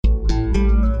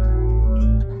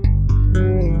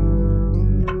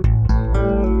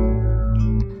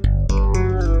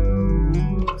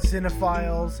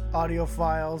Cinephiles,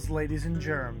 audiophiles, ladies and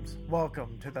germs,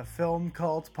 welcome to the Film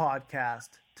Cult Podcast.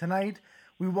 Tonight,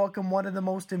 we welcome one of the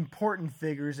most important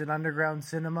figures in underground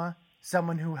cinema,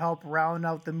 someone who helped round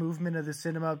out the movement of the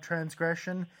cinema of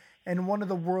transgression, and one of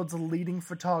the world's leading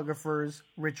photographers,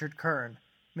 Richard Kern.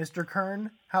 Mr.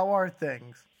 Kern, how are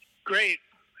things? Great.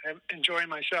 I'm enjoying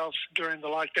myself during the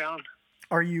lockdown.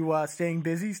 Are you staying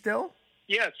busy still?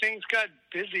 Yeah, things got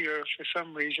busier for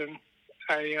some reason.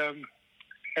 I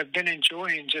have been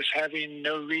enjoying just having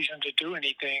no reason to do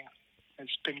anything.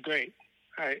 It's been great.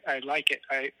 I like it.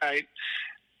 I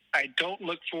don't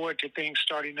look forward to things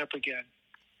starting up again.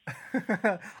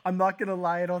 I'm not going to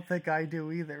lie, I don't think I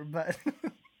do either, but...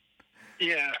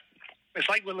 Yeah. It's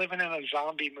like we're living in a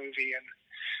zombie movie, and,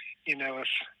 you know,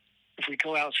 if we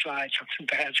go outside, something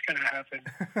bad's going to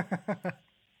happen.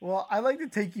 Well, I like to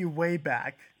take you way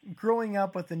back. Growing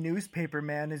up with a newspaper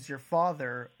man as your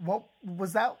father, what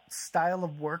was that style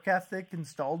of work ethic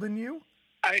installed in you?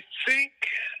 I think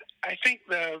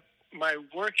my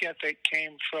work ethic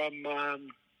came from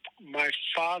my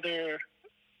father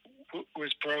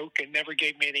was broke and never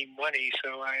gave me any money,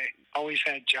 so I always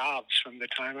had jobs from the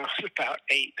time I was about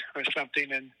 8 or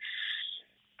something, and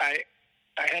I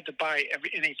had to buy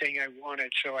anything I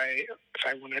wanted. So if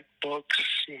I wanted books,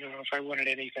 if I wanted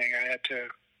anything, I had to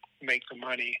make the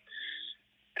money.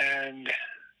 And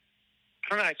I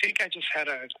don't know, I think I just had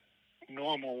a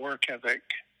normal work ethic,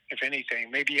 if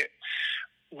anything. Maybe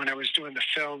when I was doing the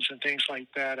films and things like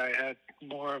that, I had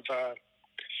more of a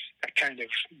kind of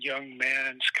young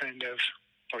man's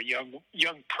or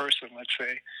young person, let's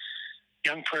say,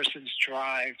 young person's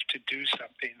drive to do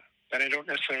something that I don't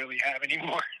necessarily have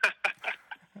anymore.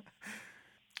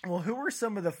 Well, who were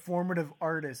some of the formative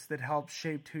artists that helped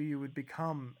shape who you would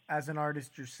become as an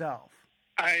artist yourself?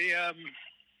 I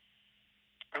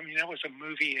was a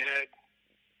movie head.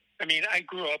 I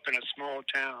grew up in a small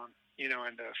town, in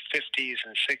the 50s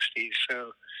and 60s,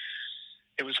 so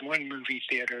it was one movie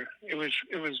theater. It was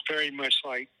very much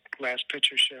like Last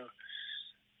Picture Show.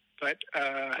 But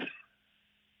I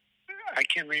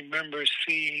can remember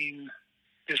seeing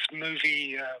this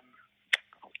movie,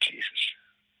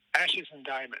 Ashes and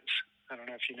Diamonds. I don't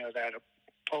know if you know that. A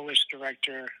Polish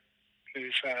director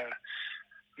who's a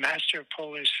master of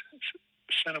Polish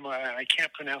cinema. I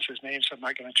can't pronounce his name, so I'm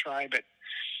not going to try. But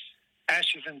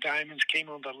Ashes and Diamonds came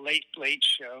on the Late Late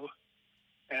Show.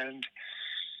 And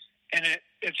at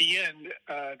the end,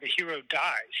 the hero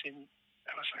dies. And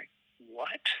I was like,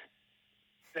 what?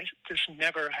 This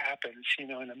never happens, in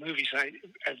the movies. I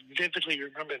vividly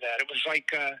remember that. It was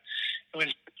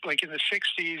like in the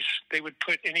 60s, they would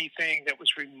put anything that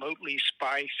was remotely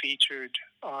spy featured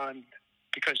on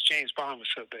because James Bond was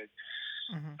so big.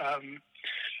 Mm-hmm.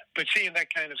 But seeing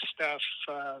that kind of stuff,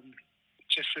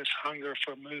 just this hunger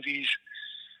for movies,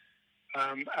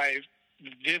 I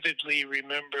vividly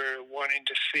remember wanting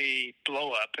to see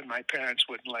Blow Up, and my parents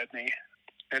wouldn't let me.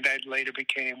 And that later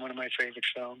became one of my favorite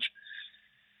films.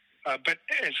 But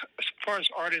as far as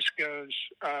artists goes,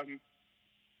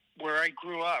 where I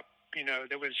grew up,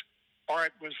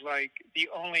 art was like the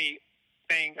only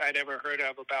thing I'd ever heard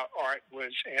of about art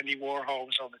was Andy Warhol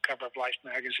was on the cover of Life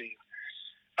magazine.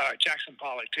 Jackson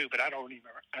Pollock too, but I don't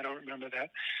remember that.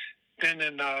 Then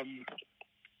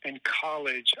in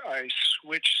college, I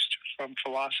switched from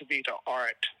philosophy to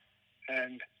art,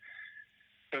 and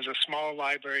there was a small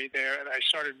library there, and I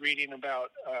started reading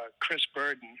about Chris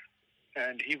Burden.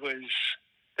 And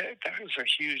that was a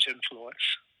huge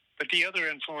influence. But the other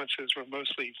influences were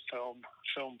mostly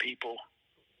film people,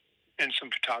 and some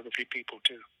photography people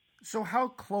too. So how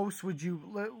close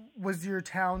was your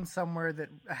town somewhere that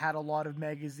had a lot of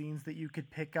magazines that you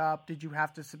could pick up? Did you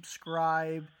have to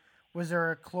subscribe? Was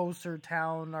there a closer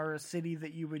town or a city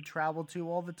that you would travel to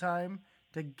all the time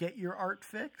to get your art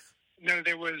fix? No,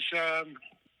 there was,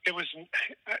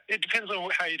 it depends on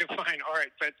how you define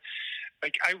art, but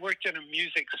like I worked in a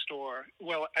music store.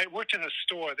 Well, I worked in a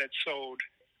store that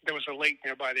there was a lake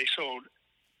nearby. They sold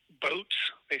boats,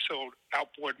 they sold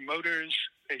outboard motors,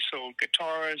 they sold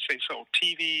guitars, they sold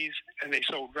TVs, and they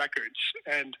sold records.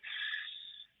 And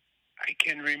I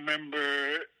can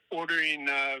remember ordering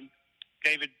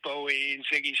David Bowie and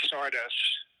Ziggy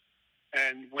Stardust.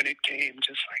 And when it came,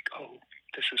 just like, oh,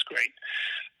 this is great.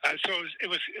 So it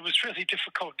was really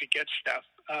difficult to get stuff.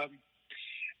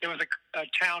 There was a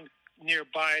town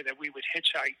nearby that we would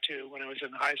hitchhike to when I was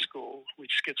in high school. We'd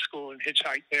skip school and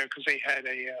hitchhike there because they had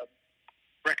a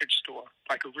record store,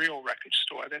 like a real record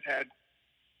store that had,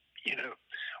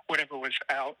 whatever was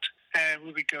out. And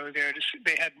we would go there to see,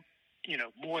 they had,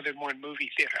 more than one movie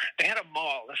theater. They had a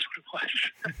mall, that's what it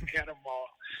was. They had a mall.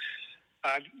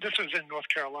 This was in North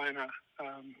Carolina,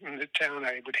 in the town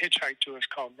I would hitchhike to. Is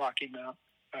called Rocky Mount.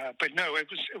 But no, it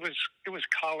was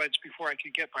college before I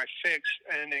could get my fix,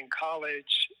 and in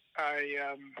college I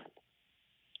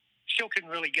still couldn't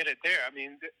really get it there. I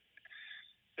mean,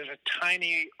 there's a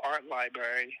tiny art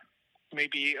library,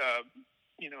 maybe a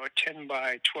 10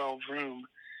 by 12 room,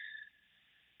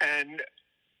 and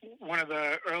one of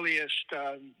the earliest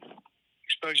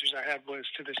exposures I had was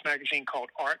to this magazine called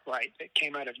Art Light that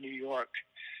came out of New York,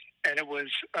 and it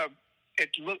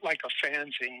looked like a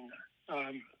fanzine.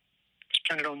 It's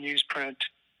printed on newsprint.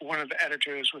 One of the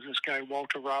editors was this guy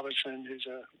Walter Robinson, who's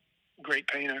a great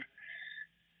painter.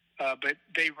 But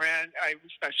they ran.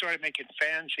 I started making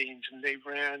fanzines, and they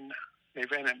ran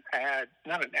an ad,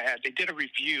 not an ad. They did a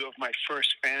review of my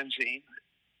first fanzine,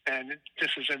 and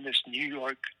this is in this New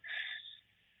York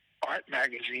art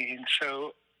magazine.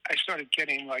 So I started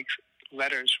getting like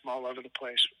letters from all over the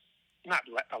place. Not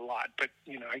a lot, but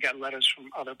I got letters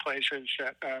from other places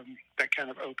that kind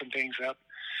of opened things up.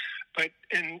 But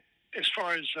as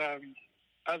far as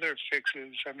other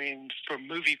fixes, I mean, for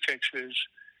movie fixes,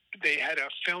 they had a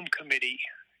film committee,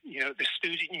 the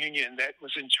student union that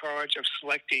was in charge of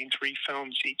selecting 3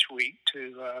 films each week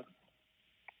to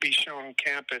be shown on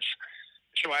campus.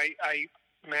 So I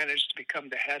managed to become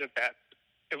the head of that.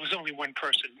 It was only one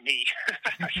person, me.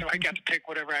 So I got to pick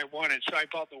whatever I wanted. So I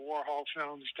bought the Warhol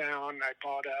films down.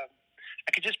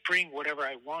 I could just bring whatever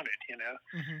I wanted,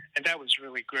 Mm-hmm. and that was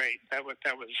really great. That was.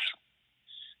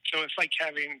 So it's like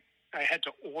I had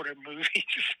to order movies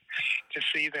to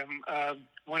see them.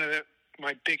 One of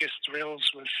my biggest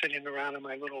thrills was sitting around in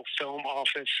my little film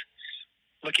office,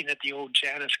 looking at the old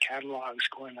Janus catalogs,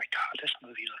 going like, "God, this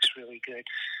movie looks really good,"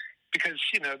 because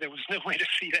there was no way to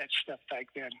see that stuff back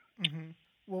then. Mm-hmm.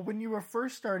 Well, when you were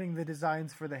first starting the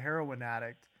designs for The Heroin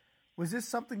Addict, was this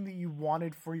something that you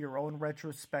wanted for your own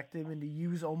retrospective and to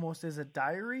use almost as a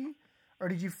diary? Or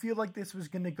did you feel like this was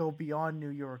going to go beyond New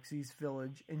York's East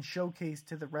Village and showcase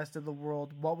to the rest of the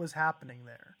world what was happening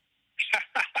there?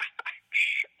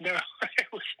 No,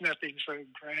 it was nothing so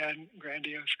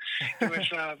grandiose.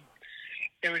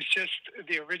 It was just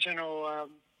the original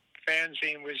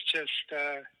fanzine was just,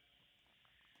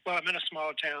 I'm in a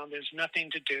small town. There's nothing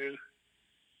to do.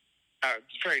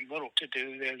 Very little to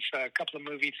do. There's a couple of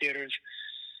movie theaters.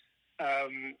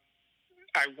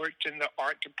 I worked in the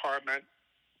art department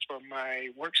for my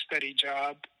work-study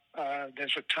job.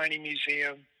 There's a tiny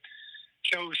museum.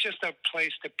 So it was just a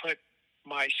place to put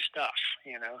my stuff,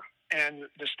 and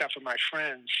the stuff of my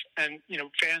friends. And,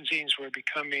 fanzines were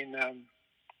becoming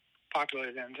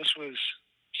popular then. This was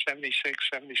 76,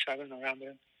 77, around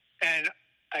then. And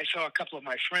I saw a couple of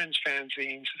my friends' fanzines,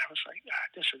 and I was like,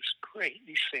 this is great.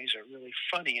 These things are really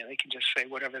funny, and they can just say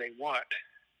whatever they want.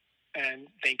 And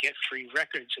they get free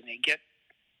records, and they get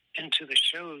into the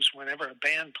shows whenever a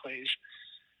band plays.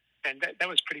 And that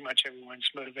was pretty much everyone's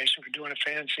motivation for doing a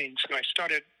fanzine. So I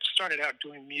started out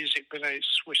doing music, but I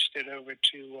switched it over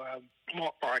to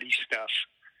more arty stuff.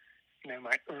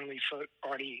 My early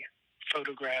arty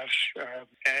photographs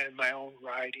and my own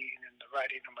writing and the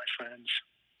writing of my friends.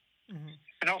 Mm-hmm.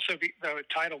 And also the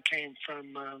title came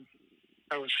from,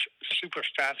 I was super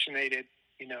fascinated,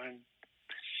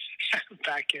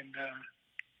 back in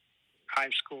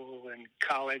high school and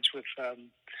college with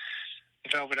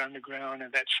Velvet Underground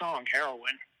and that song,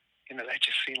 Heroin. That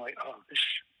just seemed like,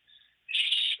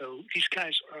 these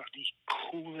guys are the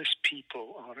coolest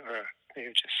people on earth.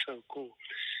 They're just so cool.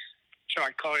 So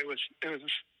I call it was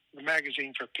the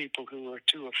magazine for people who were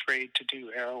too afraid to do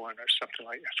heroin or something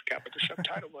like that. I forgot what the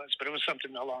subtitle was, but it was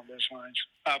something along those lines.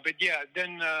 But yeah,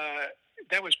 then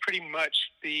that was pretty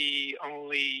much the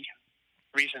only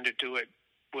reason to do it,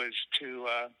 was to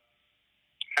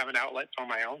have an outlet for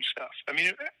my own stuff. I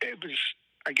mean, it was,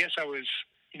 I guess I was,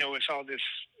 it's all this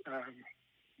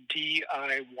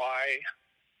DIY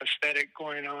aesthetic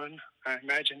going on. I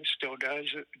imagine it still does,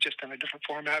 just in a different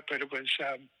format. But it was,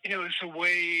 it was the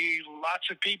way lots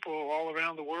of people all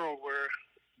around the world were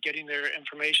getting their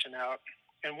information out.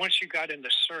 And once you got in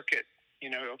the circuit,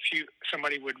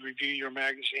 somebody would review your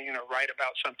magazine or write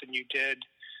about something you did,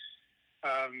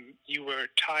 you were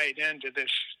tied into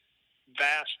this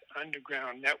vast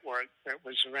underground network that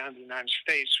was around the United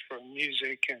States for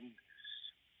music and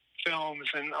films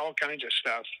and all kinds of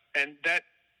stuff. And that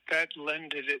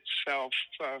lended itself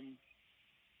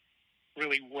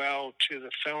really well to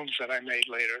the films that I made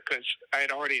later, because I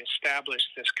had already established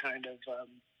this kind of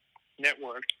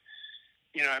network.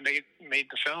 I made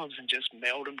the films and just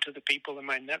mailed them to the people in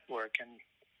my network, and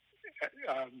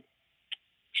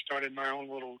started my own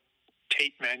little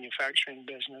tape manufacturing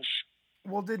business.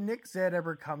 Well, did Nick Zed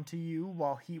ever come to you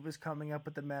while he was coming up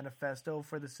with the manifesto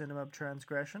for the Cinema of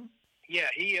Transgression? Yeah,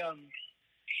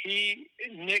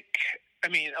 Nick, I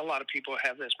mean, a lot of people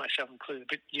have this, myself included,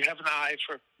 but you have an eye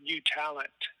for new talent.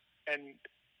 And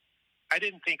I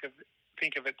didn't think of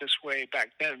it this way back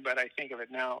then, but I think of it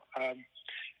now.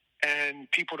 And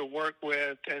people to work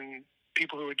with and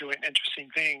people who were doing interesting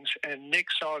things. And Nick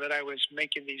saw that I was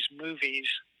making these movies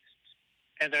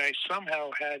and that I somehow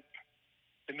had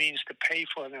the means to pay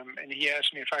for them. And he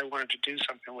asked me if I wanted to do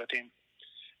something with him.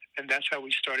 And that's how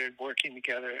we started working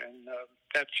together. And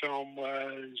that film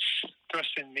was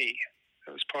Thrust in Me.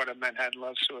 It was part of Manhattan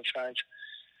Love Suicides.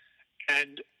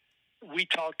 And we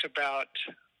talked about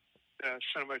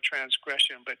Cinema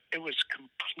Transgression, but it was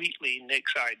completely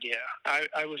Nick's idea.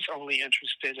 I was only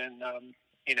interested in,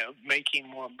 making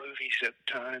more movies at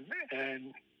the time.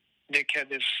 And Nick had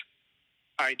this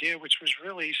idea, which was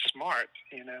really smart,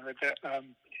 that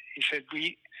he said,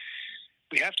 we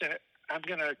have to, I'm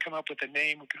going to come up with a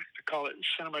name, we're going to call it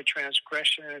Cinema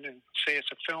Transgression and say it's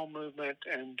a film movement.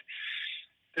 And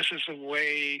this is the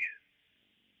way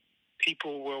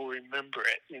people will remember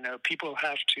it. People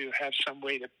have to have some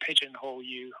way to pigeonhole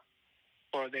you,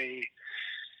 or they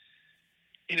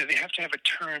have to have a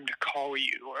term to call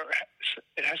you, or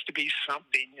it has to be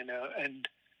something, and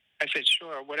I said,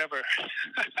 sure, whatever.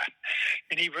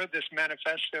 And he wrote this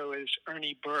manifesto as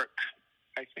Ernie Burke.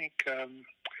 I think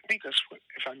that's what,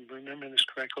 if I'm remembering this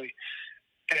correctly.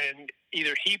 And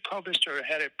either he published or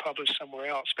had it published somewhere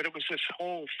else. But it was this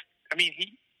whole,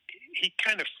 he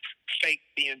kind of faked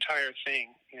the entire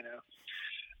thing,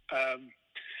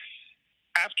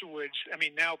 Afterwards,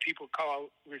 now people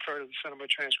refer to the Cinema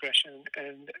Transgression,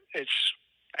 and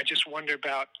I just wonder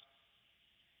about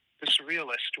the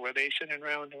surrealists. Were they sitting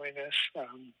around doing this?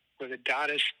 Were the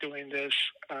Dadists doing this?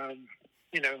 I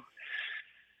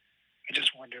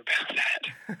just wonder about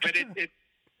that. But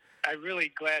I'm really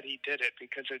glad he did it,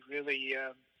 because it really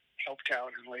helped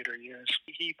out in later years.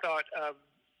 He thought,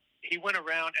 he went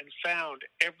around and found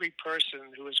every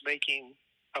person who was making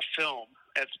a film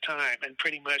at the time and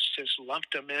pretty much just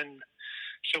lumped them in.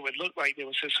 So it looked like there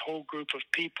was this whole group of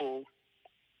people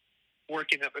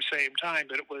working at the same time,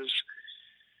 but it was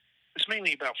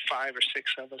mainly about 5 or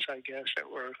 6 of us, I guess, that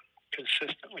were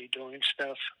consistently doing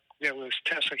stuff. There was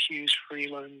Tessa Hughes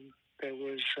Freeland, there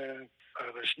was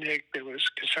Nick, there was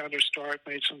Cassandra Stark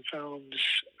made some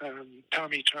films,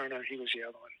 Tommy Turner, he was the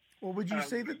other one. Well, would you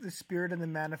say that the spirit in the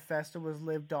manifesto was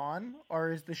lived on,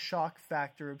 or is the shock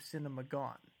factor of cinema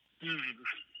gone?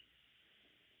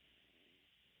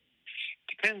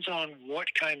 Depends on what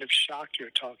kind of shock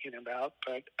you're talking about,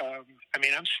 but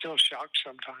I'm still shocked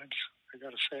sometimes, I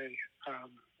gotta say.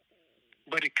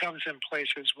 But it comes in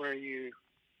places where you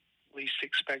least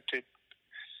expect it.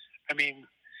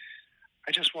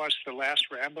 I just watched the last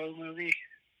Rambo movie.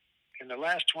 In the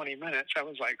last 20 minutes, I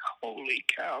was like, holy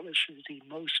cow, this is the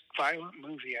most violent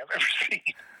movie I've ever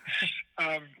seen.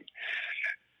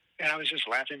 And I was just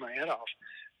laughing my head off.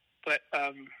 But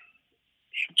I'm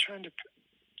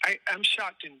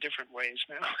shocked in different ways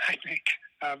now, I think.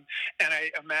 And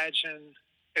I imagine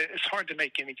it's hard to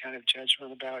make any kind of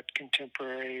judgment about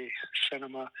contemporary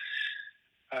cinema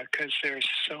because there's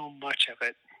so much of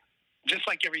it. Just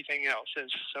like everything else,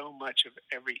 there's so much of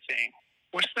everything.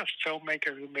 What's the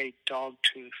filmmaker who made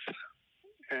Dogtooth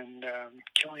and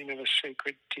Killing of a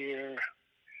Sacred Deer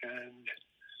and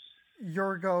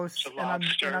Yorgos,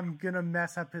 and I'm gonna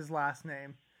mess up his last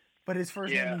name, but his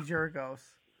first name is Yorgos.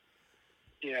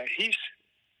 Yeah, he's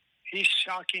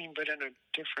shocking, but in a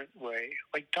different way.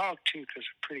 Like Dogtooth is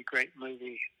a pretty great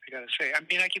movie, I gotta say. I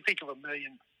can think of a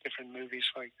million different movies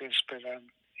like this, but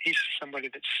he's somebody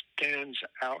that stands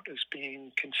out as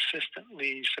being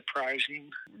consistently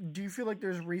surprising. Do you feel like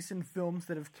there's recent films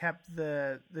that have kept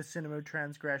the Cinema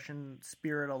Transgression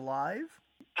spirit alive?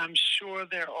 I'm sure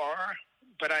there are,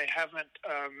 but I haven't.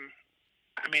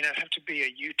 I'd have to be a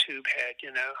YouTube head,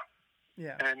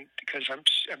 Yeah. And because I'm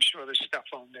sure there's stuff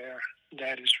on there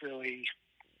that is really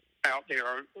out there,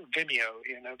 or Vimeo,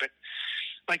 But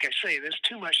like I say, there's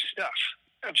too much stuff.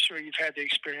 I'm sure you've had the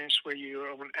experience where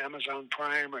you're on Amazon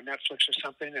Prime or Netflix or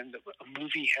something, and a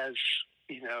movie has,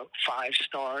 5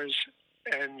 stars,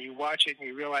 and you watch it and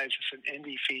you realize it's an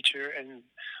indie feature, and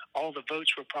all the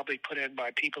votes were probably put in by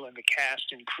people in the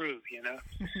cast and crew,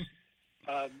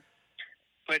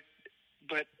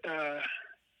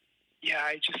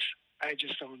 I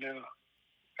just don't know.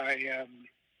 I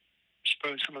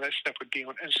suppose some of that stuff would be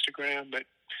on Instagram, but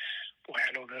boy,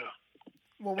 I don't know.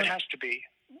 Well, it has to be.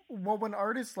 Well, when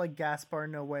artists like Gaspar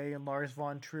Noé and Lars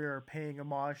von Trier are paying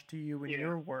homage to you and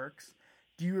your works,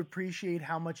 Do you appreciate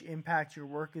how much impact your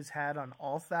work has had on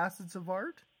all facets of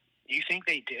art? You think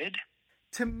they did?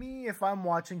 To me, if I'm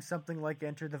watching something like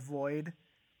Enter the Void,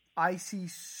 I see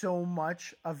so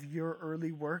much of your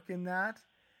early work in that.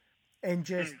 And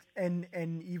just and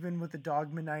even with the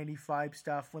Dogma 95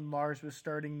 stuff when Lars was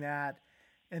starting that,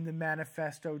 and the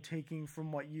Manifesto taking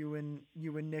from what you and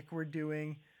Nick were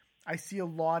doing, I see a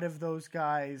lot of those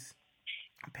guys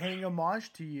paying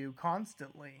homage to you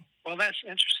constantly. Well, that's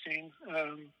interesting.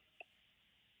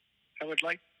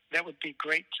 That would be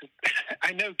great to.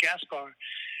 I know Gaspar,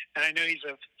 and I know he's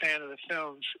a fan of the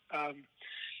films.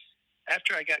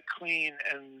 After I got clean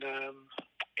in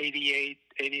 88,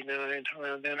 89,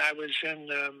 around then, I was in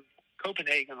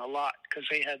Copenhagen a lot because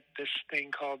they had this thing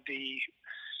called I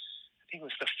think it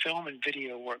was the Film and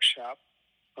Video Workshop,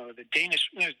 or the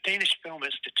Danish Film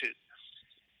Institute,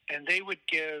 and they would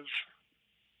give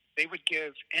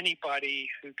anybody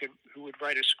who would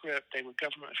write a script. They were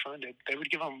government funded. They would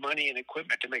give them money and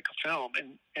equipment to make a film.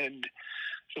 And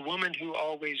the woman who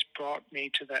always brought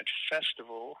me to that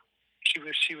festival,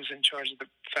 she was in charge of the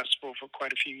festival for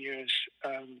quite a few years.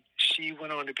 She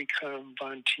went on to become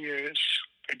Von Tier's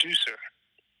producer,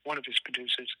 one of his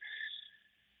producers.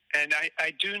 And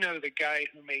I do know the guy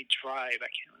who made Drive.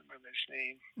 I can't remember his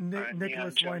name.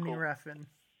 Nicholas Winding Refn.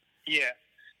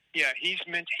 Yeah, he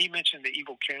mentioned the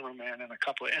evil cameraman in a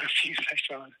couple of interviews I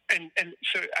saw, and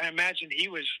so I imagine he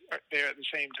was there at the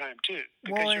same time too,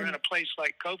 because you're in a place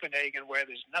like Copenhagen where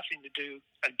there's nothing to do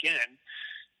again,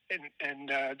 and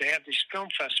they have these film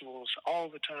festivals all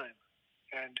the time,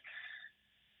 and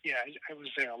yeah, I was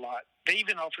there a lot. They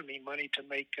even offered me money to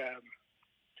make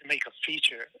a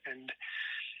feature, and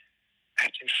I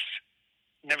just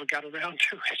never got around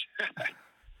to it.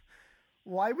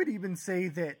 Well, I would even say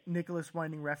that Nicholas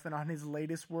Winding Refn, on his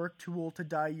latest work, Too Old to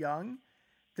Die Young,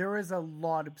 there is a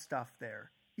lot of stuff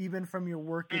there. Even from your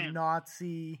work in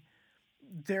Nazi,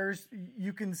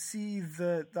 you can see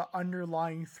the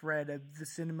underlying thread of the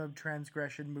cinema of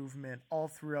transgression movement all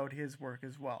throughout his work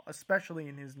as well, especially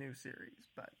in his new series.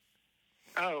 But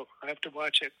I have to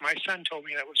watch it. My son told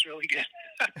me that was really good.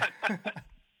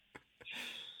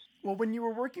 Well, when you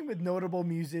were working with notable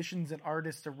musicians and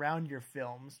artists around your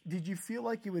films, did you feel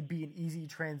like it would be an easy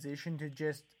transition to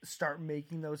just start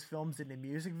making those films into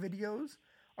music videos?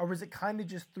 Or was it kind of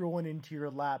just thrown into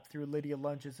your lap through Lydia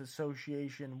Lunch's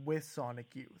association with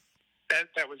Sonic Youth?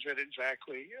 That was it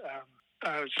exactly.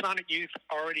 Sonic Youth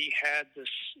already had the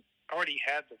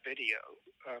video,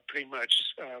 pretty much,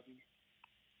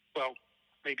 well,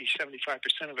 maybe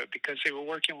 75% of it, because they were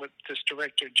working with this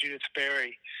director, Judith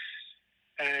Berry.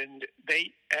 And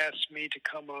they asked me to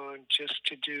come on just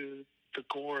to do the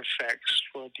gore effects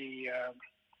for the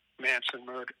Manson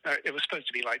murder. It was supposed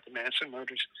to be like the Manson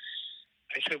murders.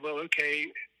 I said, well,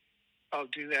 okay, I'll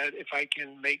do that if I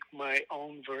can make my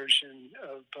own version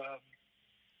of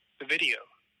the video.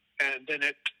 And then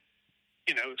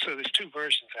so there's two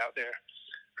versions out there.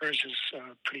 Hers is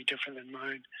pretty different than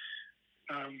mine.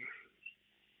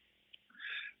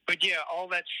 But yeah, all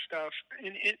that stuff,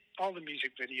 all the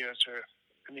music videos are,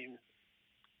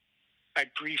 I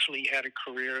briefly had a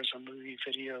career as a movie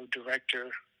video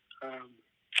director,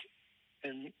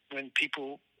 and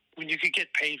when you could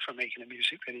get paid for making a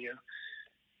music video,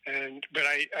 but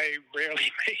I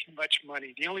rarely made much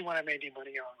money. The only one I made any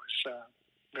money on was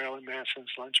Marilyn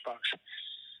Manson's Lunchbox.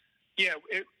 Yeah,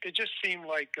 it just seemed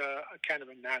like a kind of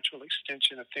a natural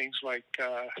extension of things like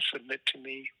Submit to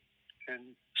Me and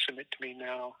Submit to Me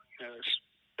Now.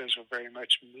 Those were very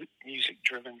much music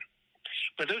driven.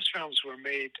 But those films were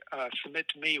made, Submit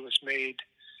to Me was made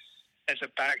as a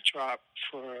backdrop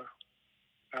for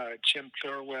Jim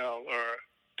Thirlwell or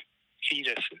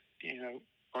Fetus,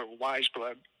 or Wise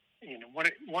Blood.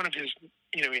 One of his,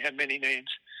 he had many names,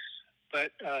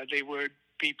 but they would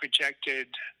be projected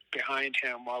behind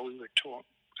him while we were touring.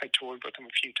 I toured with him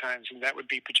a few times, and that would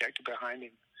be projected behind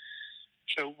him.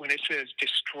 So when it says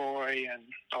destroy and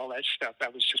all that stuff, I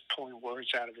was just pulling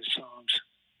words out of his songs,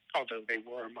 although they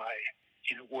were my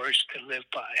words to live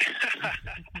by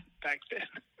back then.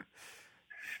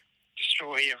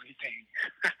 Destroy everything.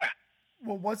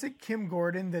 Well, was it Kim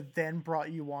Gordon that then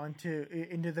brought you on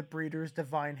into the Breeders'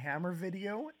 Divine Hammer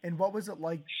video? And what was it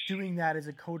like doing that as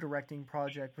a co-directing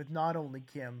project with not only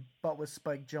Kim, but with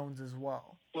Spike Jonze as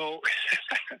well? Well,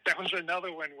 that was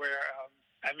another one where,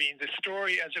 the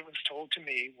story as it was told to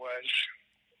me was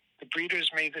the Breeders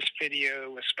made this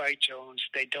video with Spike Jonze.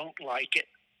 They don't like it.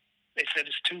 They said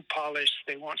it's too polished.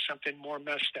 They want something more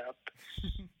messed up.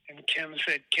 And Kim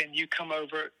said, can we come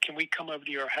over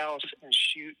to your house and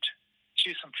shoot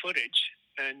some footage?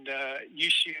 And you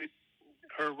shoot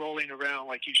her rolling around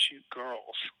like you shoot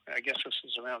girls. I guess this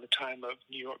was around the time of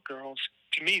New York Girls.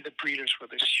 To me, the Breeders were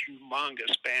this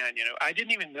humongous band. You know, I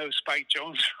didn't even know Spike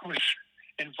Jonze was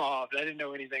involved. I didn't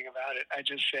know anything about it. I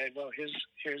just said, well,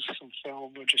 here's some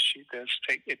film. We'll just shoot this.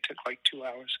 It took like 2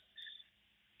 hours.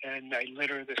 And I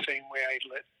lit her the same way I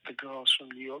lit the girls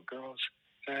from New York Girls.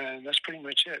 And that's pretty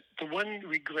much it. The one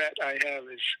regret I have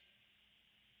is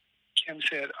Kim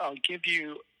said, I'll give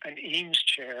you an Eames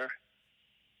chair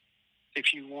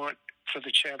if you want for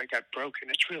the chair that got broken.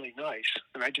 It's really nice.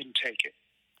 And I didn't take it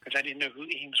because I didn't know who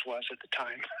Eames was at the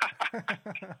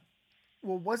time.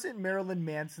 Well, was it Marilyn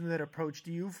Manson that approached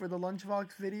you for the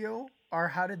Lunchbox video? Or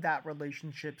how did that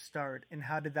relationship start, and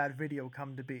how did that video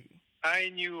come to be? I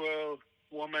knew a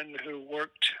woman who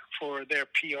worked for their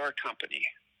PR company,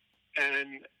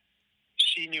 and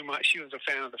she was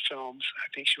a fan of the films. I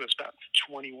think she was about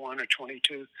 21 or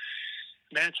 22.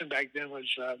 Manson back then was,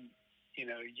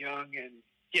 young, and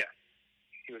yeah,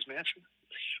 he was Manson.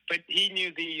 But he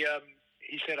knew he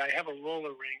said, I have a roller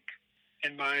rink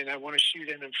in mind. I want to shoot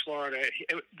in Florida.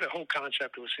 The whole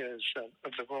concept was his,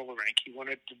 of the roller rink. He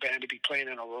wanted the band to be playing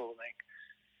in a roller rink.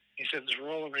 He said, there's a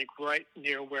roller rink right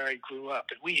near where I grew up.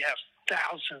 And we have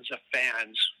thousands of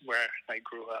fans where I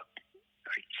grew up.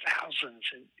 Like thousands.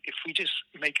 And if we just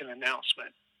make an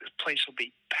announcement, the place will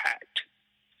be packed.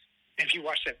 And if you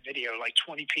watch that video, like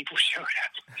 20 people showed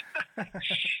up.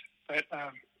 But,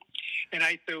 and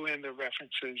I threw in the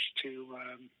references to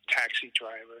Taxi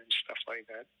Driver and stuff like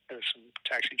that. There's some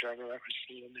Taxi Driver references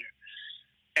in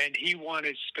there. And he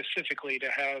wanted specifically to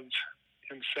have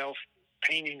himself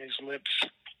painting his lips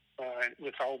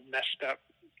with all messed up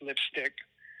lipstick,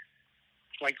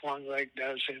 like Longleg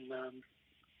does in,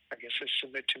 I guess it's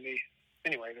Submit to Me.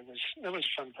 Anyway, that was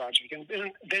a fun project.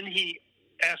 And then he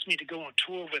asked me to go on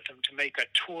tour with him to make a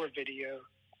tour video.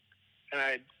 And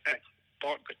I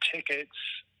bought the tickets.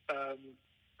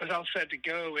 Was all set to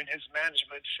go, and his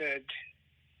management said,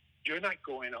 you're not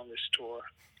going on this tour.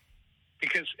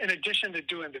 Because in addition to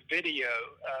doing the video,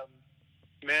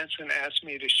 Manson asked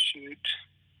me to shoot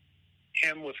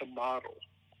him with a model,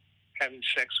 having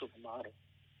sex with a model.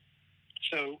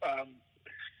 So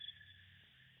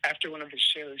after one of his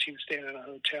shows, he was staying in a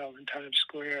hotel in Times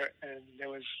Square, and there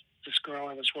was this girl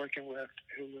I was working with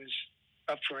who was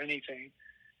up for anything.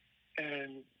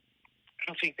 And I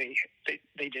don't think they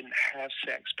didn't have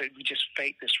sex, but we just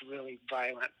faked this really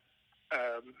violent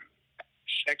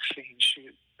sex scene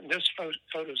shoot. And those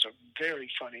photos are very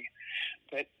funny.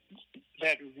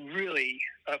 That really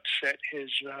upset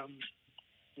his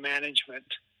management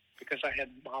because I had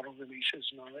model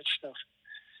releases and all that stuff.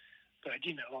 But,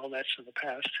 all that's in the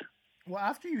past. Well,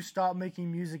 after you stopped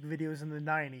making music videos in the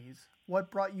 90s, what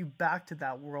brought you back to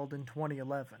that world in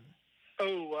 2011?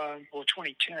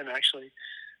 2010, actually.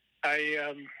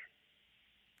 I'd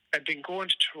been going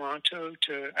to Toronto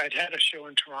I'd had a show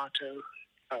in Toronto,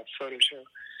 a photo show.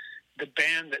 The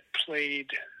band that played,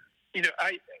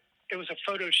 it was a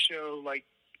photo show, like,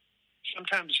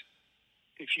 sometimes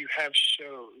if you have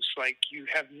shows, like, you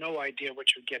have no idea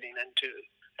what you're getting into.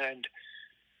 And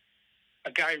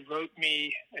a guy wrote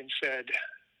me and said,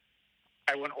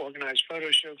 I want to organize a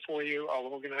photo show for you. I'll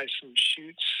organize some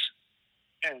shoots.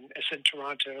 And it's in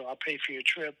Toronto. I'll pay for your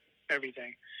trip,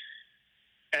 everything.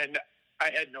 And I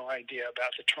had no idea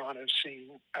about the Toronto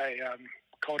scene. I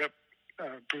called up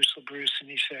Bruce LaBruce, and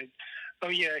he said, oh,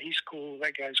 yeah, he's cool.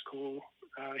 That guy's cool.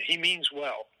 He means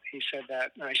well. He said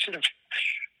that. And I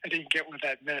didn't get what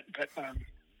that meant. But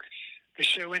the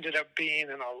show ended up being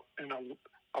in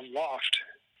a loft.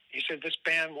 He said, this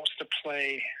band wants to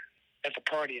play at the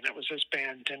party. And it was this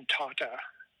band, Dentata.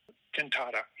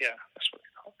 Yeah, that's what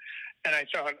they call it. And I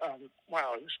thought,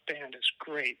 wow, this band is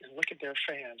great. And look at their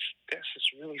fans. This is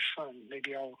really fun.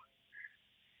 Maybe I'll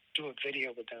do a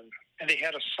video with them. And they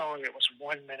had a song that was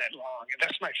 1 minute long. And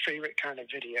that's my favorite kind of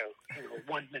video,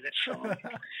 1 minute song.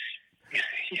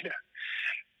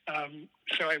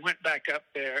 So I went back up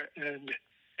there and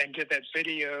did that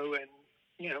video. And,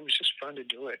 it was just fun to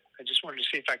do it. I just wanted to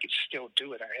see if I could still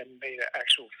do it. I hadn't made an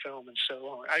actual film in so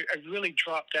long. I really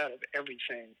dropped out of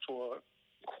everything for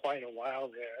quite a while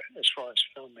there as far as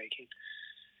filmmaking.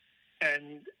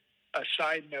 And a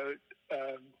side note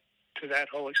to that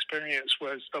whole experience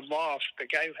was the loft. The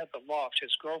guy who had the loft,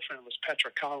 his girlfriend was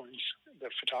Petra Collins,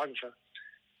 the photographer.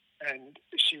 And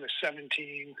she was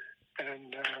 17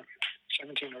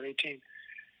 or 18.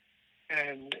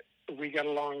 And we got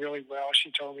along really well.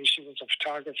 She told me she was a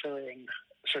photographer, and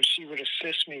so she would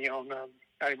assist me on,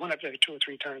 I went up there 2 or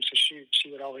 3 times to shoot. She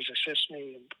would always assist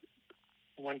me. And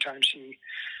one time she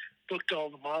booked all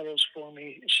the models for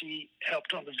me. She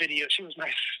helped on the video. She was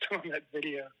nice on that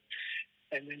video.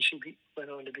 and then she went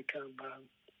on to become a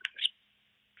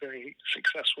very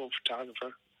successful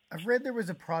photographer. I've read there was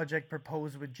a project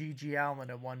proposed with G.G. Allen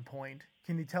at one point.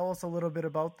 Can you tell us a little bit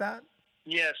about that?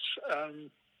 Yes,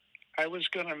 I was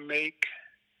going to make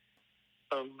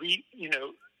a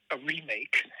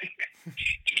remake,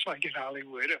 just like in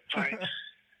Hollywood,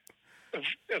 of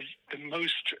the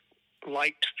most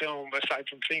liked film aside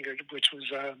from Fingered, which was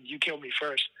You Killed Me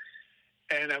First.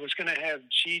 And I was going to have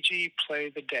Gigi play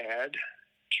the dad,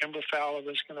 Kimber Fowler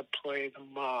was going to play the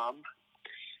mom,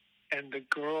 and the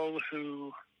girl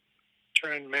who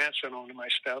turned Manson onto my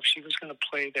stuff, she was going to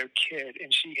play their kid,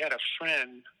 and she had a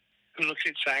friend who looks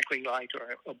exactly like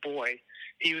her, a boy.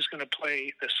 He was going to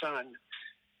play the son.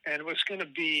 And it was going to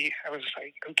be, I was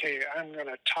like, okay, I'm going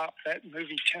to top that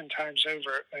movie 10 times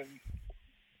over. And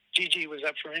Gigi was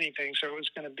up for anything, so it was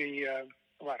going to be a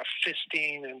lot of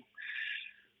fisting and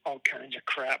all kinds of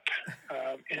crap,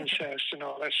 incest and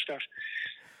all that stuff.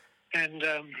 And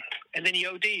then he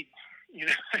OD'd, you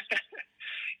know.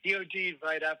 He OD'd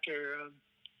right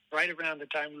around the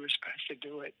time we were supposed to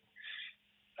do it.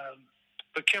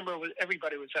 But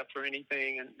everybody was up for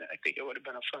anything, and I think it would have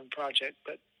been a fun project,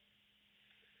 but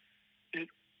it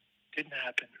didn't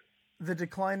happen. The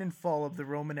decline and fall of the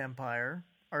Roman Empire,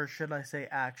 or should I say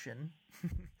action,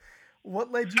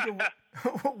 what led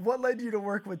you to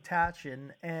work with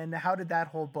Taschen, and how did that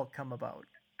whole book come about?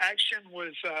 Action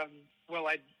was,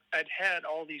 I'd had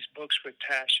all these books with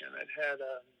Taschen. I'd had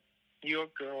New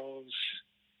York Girls,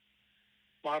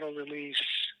 Model Release,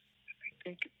 I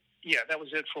think, yeah, that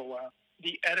was it for a while.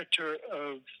 The editor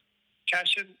of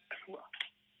Taschen, well,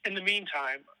 in the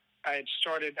meantime, I'd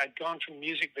gone from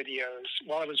music videos.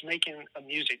 While I was making a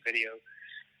music video,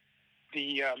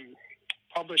 the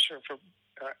publisher for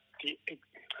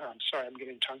I'm sorry, I'm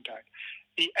getting tongue-tied.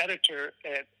 The editor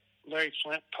at Larry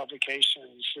Flint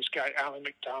Publications, this guy, Alan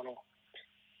McDonald,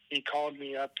 he called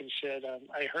me up and said,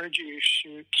 I heard you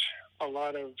shoot a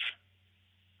lot of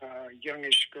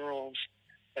youngish girls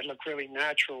that look really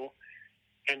natural,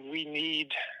 and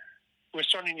we're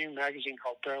starting a new magazine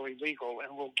called Barely Legal,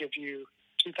 and we'll give you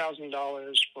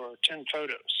 $2,000 for 10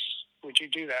 photos. Would you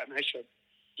do that? And I said,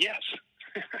 yes.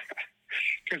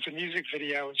 Because the music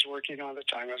video I was working on at the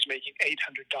time, I was making $800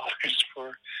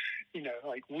 for,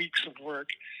 like weeks of work.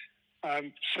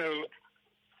 So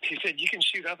he said, you can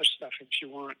shoot other stuff if you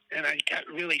want. And I got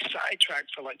really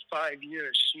sidetracked for like 5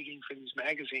 years shooting for these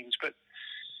magazines. But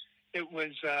it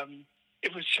was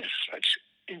just such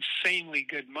insanely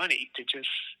good money to just,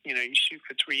 you shoot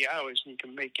for 3 hours and you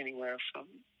can make anywhere from,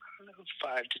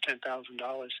 $5,000 to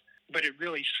 $10,000. But it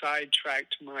really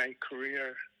sidetracked my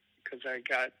career because I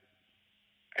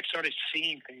started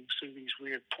seeing things through these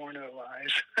weird porno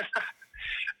eyes.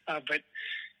 But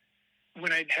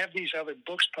when I'd have these other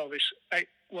books published,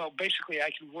 basically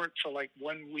I could work for like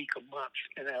 1 week a month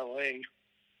in LA,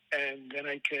 and then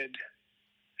I could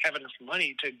have enough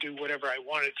money to do whatever I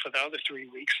wanted for the other 3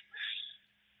 weeks.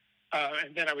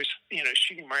 And then I was,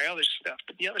 shooting my other stuff,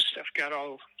 but the other stuff got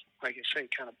all, like I say,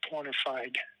 kind of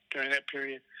pornified during that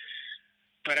period.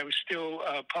 But I was still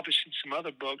publishing some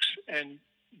other books, and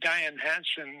Diane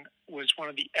Hansen was one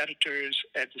of the editors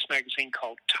at this magazine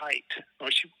called Tight. Or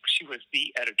she was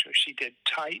the editor. She did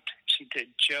Tight, she did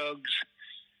Jugs,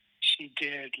 she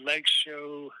did Leg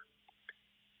Show,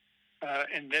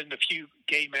 and then a few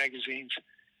gay magazines.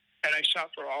 And I shot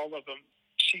for all of them.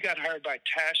 She got hired by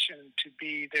Taschen to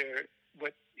be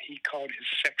what he called his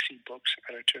sexy books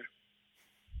editor.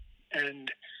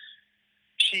 And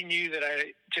she knew that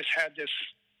I just had this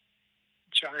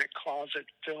giant closet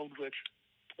filled with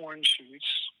porn shoots,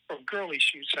 or girly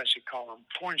shoots, I should call them.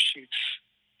 Porn shoots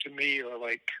to me are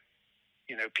like,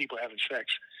 people having sex.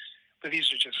 But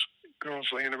these are just girls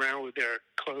laying around with their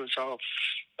clothes off,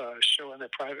 showing their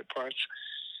private parts.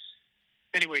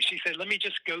 Anyway, she said, let me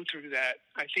just go through that.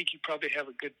 I think you probably have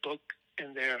a good book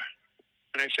in there.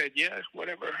 And I said, yeah,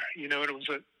 whatever.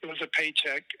 It was a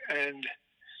paycheck. And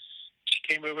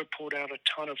she came over, pulled out a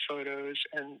ton of photos,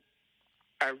 and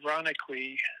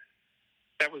ironically,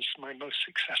 that was my most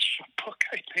successful book,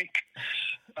 I think,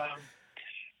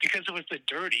 because it was the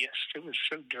dirtiest. It was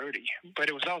so dirty, but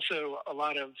it was also a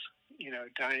lot of,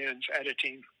 Diane's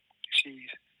editing.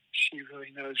 She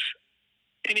really knows.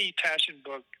 Any Taschen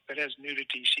book that has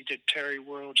nudity, she did Terry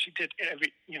World. She did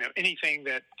anything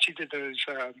that she did those,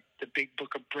 the Big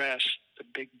Book of Breasts, the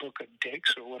Big Book of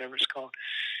Dicks, or whatever it's called.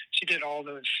 She did all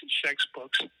those sex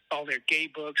books, all their gay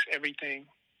books, everything.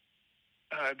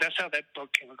 That's how that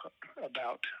book came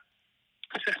about.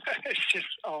 It's just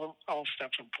all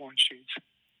stuff from porn shoots.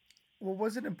 Well,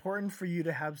 was it important for you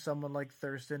to have someone like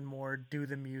Thurston Moore do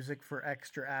the music for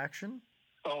Extra Action?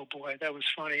 Oh boy, that was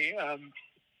funny.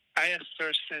 I asked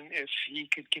Thurston if he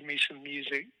could give me some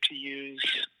music to use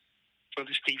for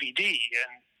this DVD,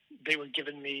 and they were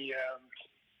giving me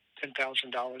 $10,000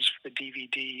 for the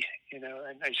DVD, and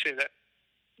I said that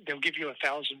they'll give you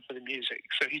 $1,000 for the music.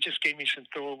 So he just gave me some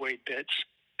throwaway bits.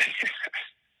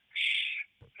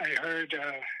 I heard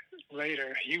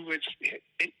later he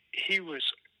was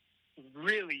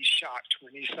really shocked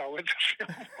when he saw what the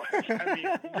film was. I mean,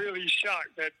 really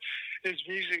shocked that his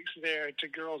music's there to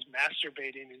girls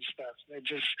masturbating and stuff. It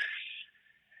just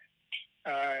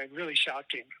really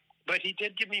shocked him. But he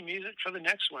did give me music for the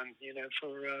next one, for,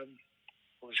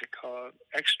 what was it called?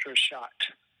 Extra Shot.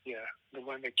 Yeah, the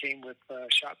one that came with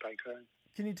Shot by Kern.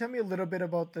 Can you tell me a little bit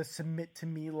about the Submit to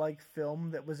Me-like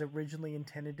film that was originally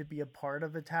intended to be a part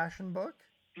of a Taschen book?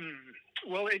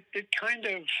 Well, it kind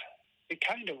of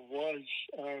was.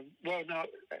 Well, no,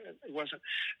 it wasn't.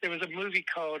 There was a movie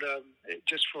called,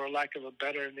 just for a lack of a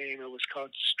better name, it was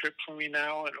called Strip For Me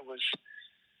Now, and it was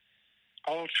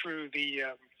all through the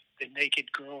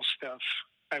naked girl stuff.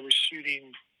 I was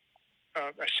shooting.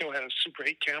 I still had a Super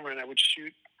 8 camera, and I would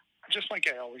shoot just like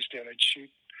I always did. I'd shoot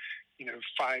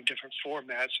 5 different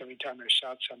formats every time I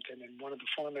shot something. And one of the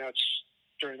formats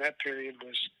during that period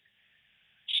was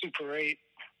Super 8.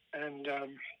 And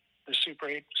the Super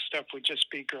 8 stuff would just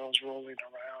be girls rolling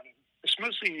around. And it's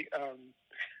mostly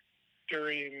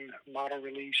during model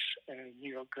release and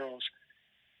New York Girls.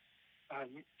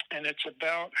 And it's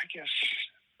about, I guess,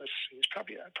 let's see,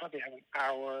 I probably have an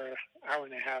hour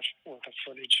and a half worth of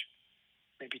footage,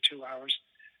 maybe 2 hours.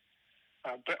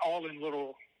 But all in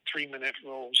little 3-minute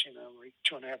rolls, like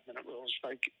 2.5-minute rolls,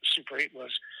 like Super 8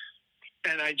 was.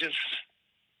 And I just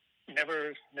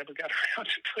never got around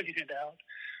to putting it out.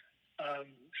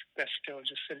 That's still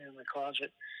just sitting in the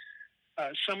closet.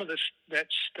 Some of that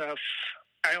stuff,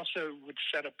 I also would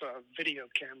set up a video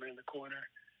camera in the corner,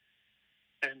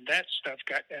 and that stuff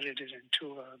got edited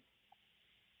into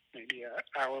maybe an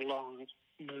hour-long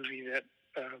movie that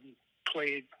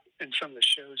played in some of the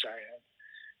shows I had.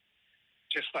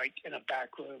 Just like in a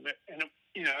back room, and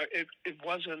it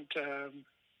wasn't. I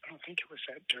don't think it was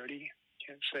that dirty.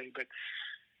 Can't say, but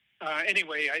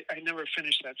anyway, I never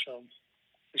finished that film.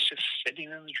 It's just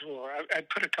sitting in the drawer. I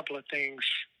put a couple of things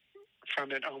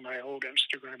from it on my old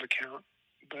Instagram account,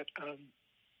 but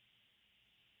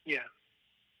yeah.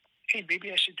 Hey,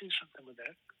 maybe I should do something with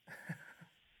that.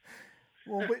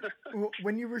 Well,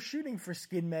 when you were shooting for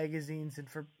Skin magazines and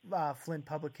for Flint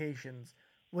Publications,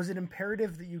 was it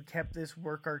imperative that you kept this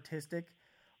work artistic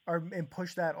and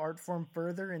pushed that art form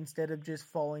further instead of just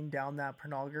falling down that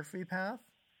pornography path?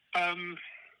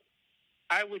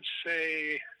 I would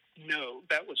say no.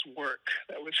 That was work.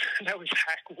 That was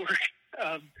hack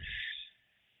work.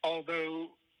 Although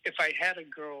if I had a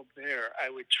girl there, I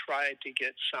would try to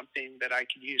get something that I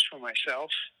could use for myself.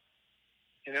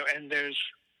 And there's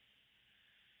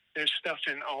stuff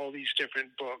in all these different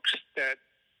books that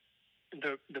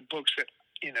the books that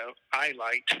I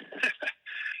liked,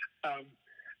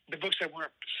 the books that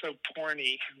weren't so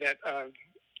porny, that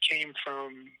came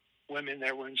from women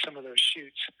that were in some of those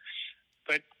shoots.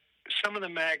 But some of the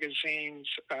magazines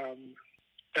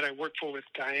that I worked for with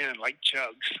Diane, like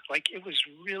Jugs, it was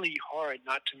really hard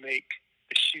not to make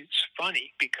the shoots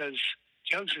funny, because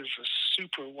Jugs is a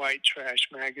super white trash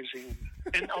magazine.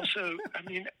 And also, I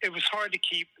mean, it was hard to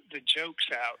keep the jokes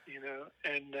out,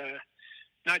 and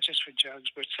not just for Jugs,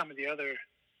 but some of the other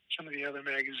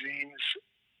magazines.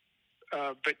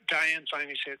 But Diane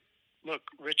finally said, "Look,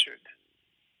 Richard,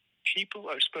 people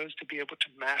are supposed to be able to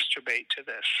masturbate to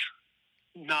this,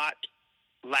 not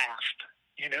laugh,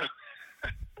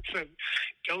 So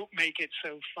don't make it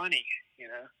so funny,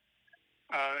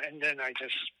 And then I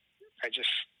just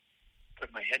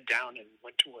put my head down and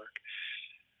went to work.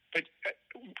 But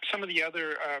some of the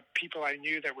other people I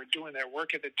knew that were doing that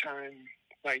work at the time,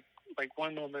 like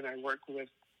one woman I worked with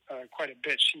quite a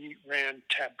bit. She ran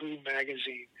Taboo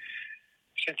magazine.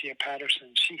 Cynthia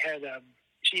Patterson. She had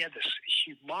this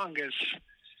humongous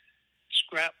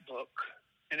scrapbook,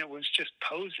 and it was just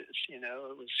poses. It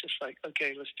was just like,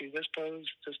 okay, let's do this pose.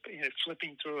 Just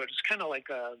flipping through it. It's kind of like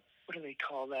what do they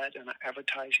call that in an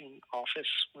advertising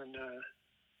office when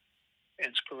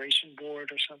inspiration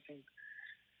board or something.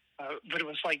 But it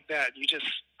was like that. You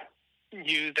just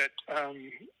knew that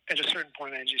at a certain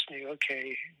point I just knew,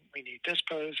 okay, we need this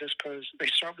pose, this pose. They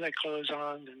start with their clothes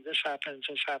on, then this happens,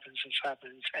 this happens, this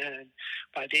happens. And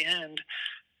by the end,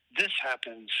 this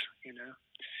happens, and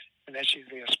that's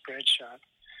usually a spread shot.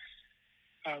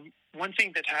 One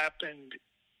thing that happened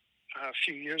a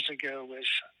few years ago was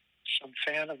some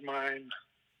fan of mine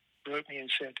wrote me and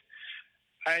said,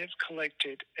 I have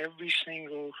collected every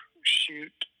single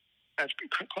shoot. I've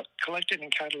collected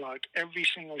and cataloged every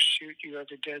single shoot you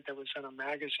ever did that was in a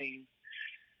magazine.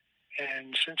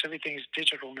 And since everything's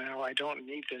digital now, I don't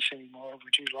need this anymore.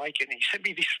 Would you like it? And he sent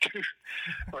me these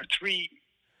three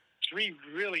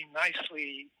really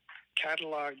nicely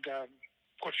cataloged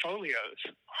portfolios.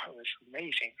 Oh, it was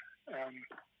amazing.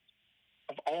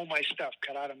 Of all my stuff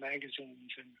cut out of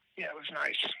magazines. And yeah, it was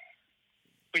nice.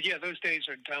 But yeah, those days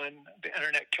are done. The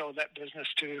internet killed that business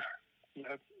too. You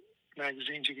know,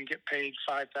 magazines you could get paid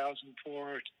 $5,000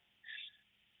 for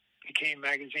became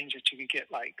magazines that you could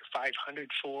get like $500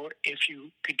 for if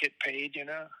you could get paid. You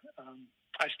know,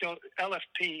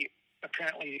 LFP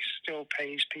apparently still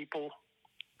pays people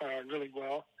really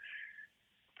well,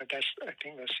 but I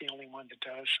think that's the only one that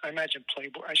does. I imagine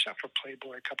Playboy. I shot for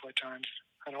Playboy a couple of times.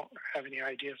 I don't have any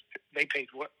idea if they paid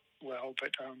well,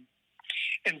 but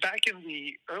and back in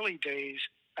the early days,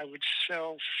 I would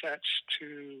sell sets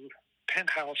to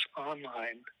Penthouse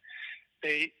online.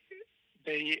 They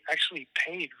actually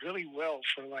paid really well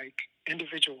for like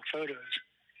individual photos,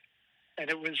 and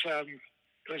it was odd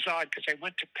because I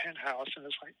went to Penthouse and it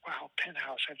was like, wow,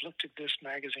 Penthouse. I've looked at this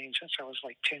magazine since I was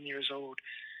like 10 years old.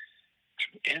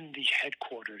 In the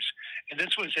headquarters, and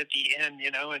this was at the end,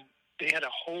 you know, and they had a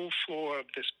whole floor of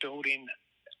this building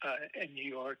in New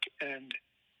York, and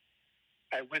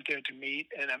I went there to meet,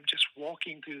 and I'm just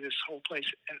walking through this whole place,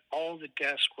 and all the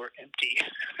desks were empty.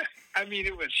 I mean,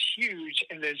 it was huge,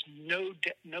 and there's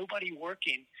nobody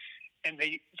working, and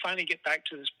they finally get back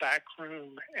to this back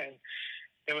room, and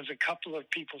there was a couple of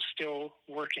people still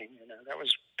working. You know, that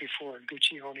was before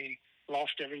Guccione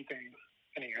lost everything.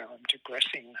 Anyhow, I'm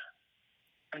digressing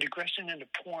in the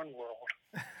porn world.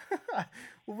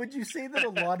 Well, would you say that a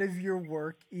lot of your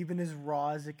work, even as raw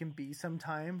as it can be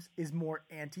sometimes, is more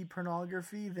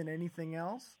anti-pornography than anything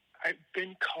else? I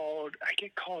get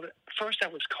called, first I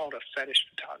was called a fetish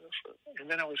photographer, and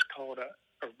then I was called a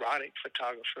erotic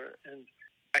photographer, and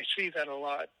I see that a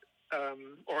lot,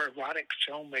 or erotic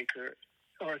filmmaker,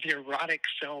 or the erotic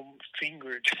film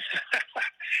fingered,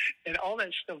 and all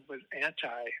that stuff was anti.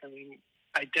 I mean,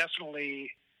 I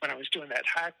definitely, when I was doing that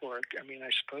hack work, I mean, I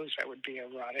suppose that would be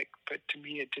erotic, but to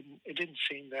me, it didn't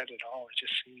seem that at all. It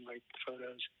just seemed like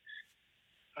photos.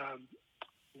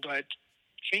 But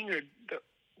fingered,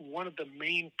 one of the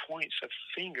main points of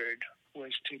fingered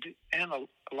was and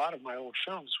a lot of my old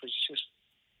films was just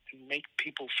to make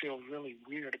people feel really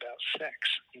weird about sex,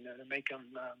 you know, to make them,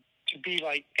 to be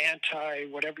like anti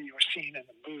whatever you were seeing in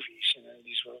the movies, you know,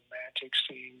 these romantic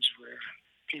scenes where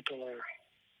people are,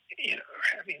 you know,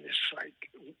 having this like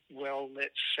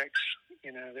well-lit sex,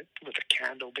 you know, with a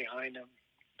candle behind them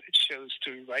that shows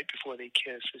through right before they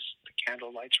kiss. The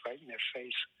candle lights right in their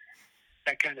face,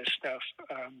 that kind of stuff.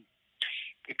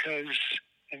 Because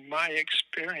in my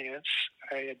experience,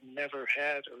 I had never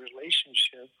had a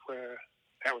relationship where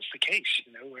that was the case,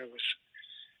 you know, where it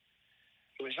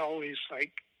was always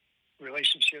like,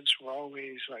 relationships were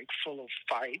always like full of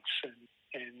fights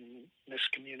and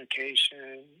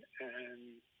miscommunication and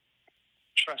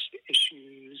trust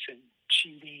issues and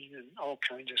cheating and all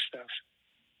kinds of stuff.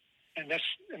 And that's,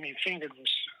 I mean, fingered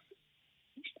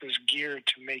was geared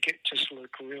to make it just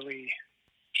look really,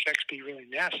 sex be really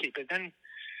nasty. But then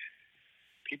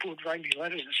people would write me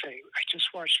letters and say, I just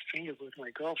watched Fingered with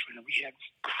my girlfriend and we had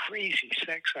crazy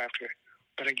sex after.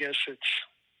 But I guess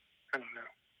I don't know.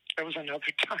 That was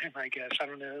another time, I guess. I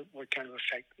don't know what kind of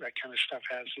effect that kind of stuff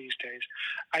has these days.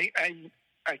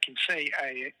 I can say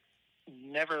I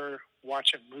never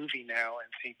watch a movie now and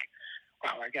think,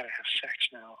 wow, I got to have sex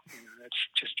now. You know, that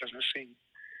just doesn't seem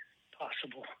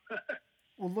possible.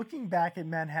 Well, looking back at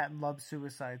Manhattan Love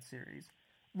Suicide series,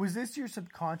 was this your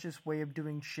subconscious way of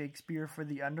doing Shakespeare for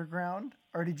the underground,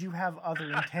 or did you have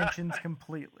other intentions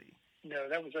completely? No,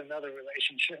 that was another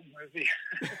relationship movie.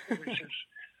 It was just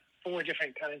 4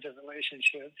 different kinds of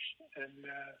relationships, and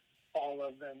all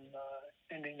of them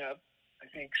ending up, I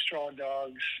think, straw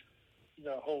dogs.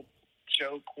 The whole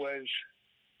joke was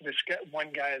this guy,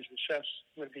 one guy is obsessed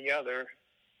with the other,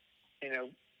 you know,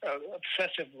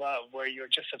 obsessive love, where you're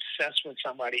just obsessed with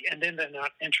somebody, and then they're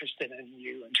not interested in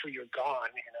you until you're gone,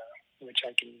 you know, which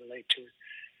I can relate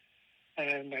to.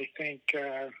 And I think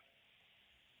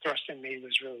Thrust in Me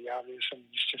was really obvious, and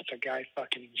it's just a guy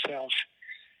fucking himself.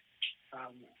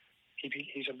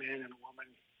 He's a man and a woman.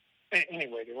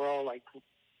 Anyway, they were all like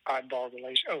oddball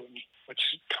relations. Oh, what's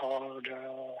it called?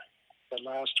 The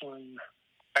last one,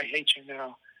 I Hate You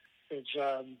Now, is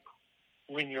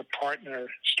when your partner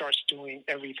starts doing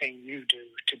everything you do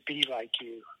to be like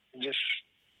you. And just,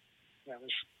 that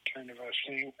was kind of a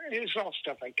thing. It was all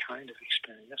stuff I kind of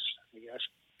experienced, I guess.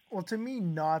 Well, to me,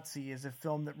 Nazi is a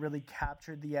film that really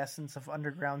captured the essence of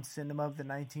underground cinema of the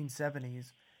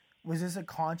 1970s. Was this a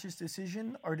conscious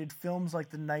decision, or did films like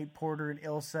The Night Porter and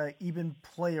Ilsa even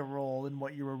play a role in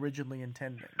what you were originally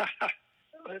intending?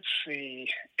 Let's see.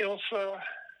 Ilsa,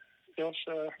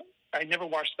 I never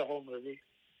watched the whole movie.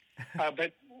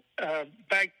 But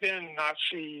back then,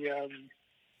 Nazi,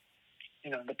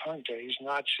 the punk days,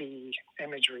 Nazi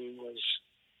imagery was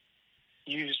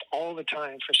used all the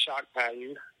time for shock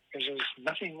value, because there's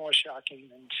nothing more shocking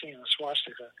than seeing a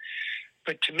swastika.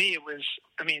 But to me, it was,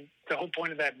 the whole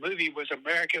point of that movie was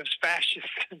America is fascist.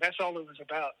 That's all it was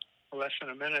about. Less than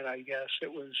a minute, I guess.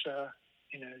 It was,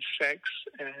 sex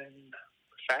and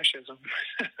fascism.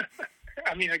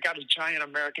 I got a giant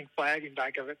American flag in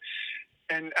back of it.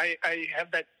 And I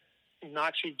have that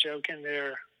Nazi joke in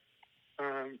there.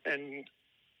 And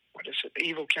what is it? The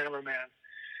evil cameraman.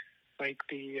 Like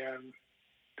the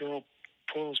girl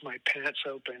pulls my pants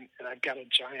open and I've got a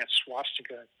giant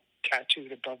swastika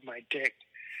tattooed above my dick.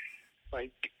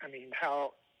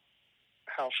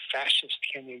 How fascist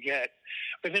can you get?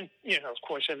 But then, of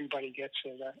course, everybody gets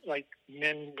it. Like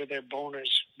men with their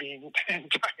boners being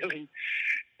entirely,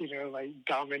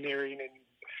 domineering and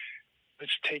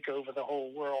let's take over the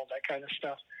whole world, that kind of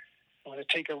stuff. I want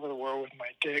to take over the world with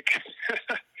my dick.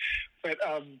 But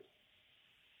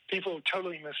people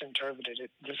totally misinterpreted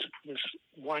it. This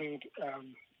one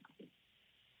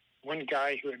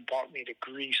guy who had brought me to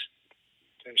Greece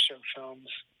to show films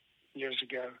years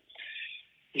ago,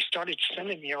 he started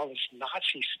sending me all this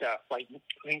Nazi stuff, like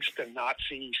links to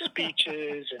Nazi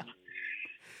speeches and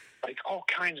like all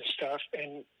kinds of stuff.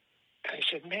 And I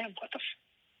said, man,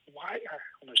 why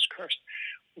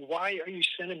are you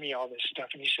sending me all this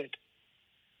stuff? And he said,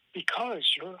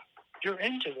 because you're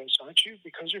into this, aren't you?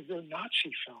 Because of your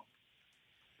Nazi film.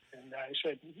 And I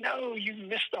said, no, you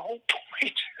missed the whole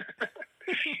point.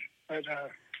 But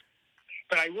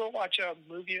I will watch a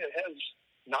movie that has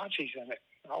Nazis in it.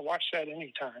 I'll watch that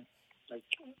anytime. Like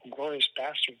Glorious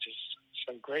Bastards is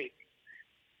so great.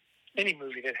 Any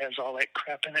movie that has all that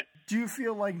crap in it. Do you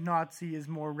feel like Nazi is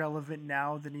more relevant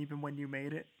now than even when you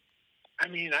made it? I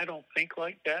don't think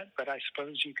like that, but I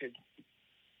suppose it could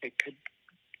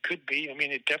be.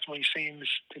 It definitely seems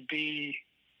to be.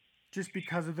 Just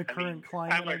because of the current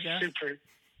climate, I guess?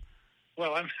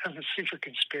 I'm a super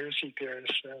conspiracy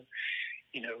theorist, so,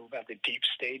 about the deep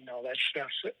state and all that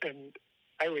stuff. And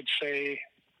I would say,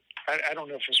 I don't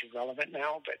know if it's relevant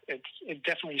now, but it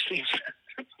definitely seems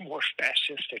more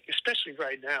fascistic, especially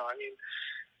right now.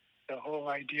 The whole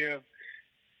idea of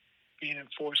being in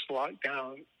forced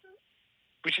lockdown,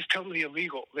 which is totally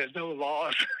illegal. There's no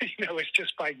laws. It's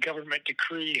just by government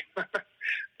decree.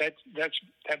 That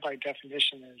by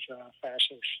definition is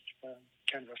fascist,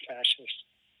 kind of a fascist.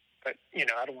 But,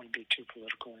 I don't want to be too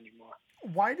political anymore.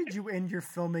 Why did you end your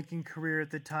filmmaking career at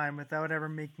the time without ever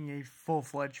making a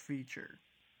full-fledged feature?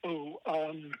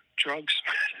 Drugs.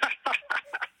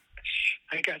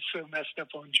 I got so messed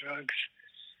up on drugs.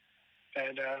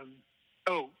 And,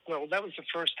 that was the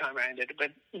first time I ended it.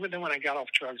 But then when I got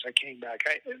off drugs, I came back.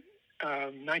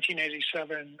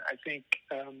 1987, I think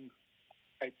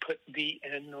I put the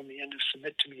N on the end of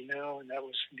Submit to Me Now, and that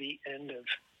was the end of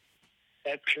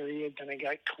that period. Then I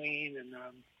got clean and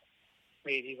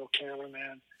made Evil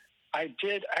Cameraman. I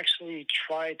did actually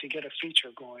try to get a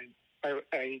feature going.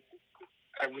 I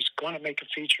was going to make a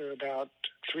feature about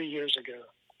 3 years ago,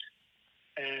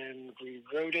 and we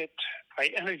wrote it. I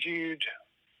interviewed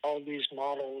all these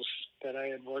models that I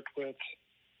had worked with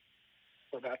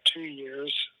for about 2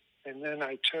 years, and then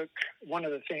I took one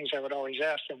of the things I would always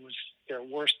ask them was their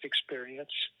worst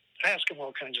experience. I asked them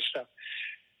all kinds of stuff.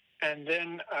 And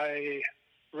then I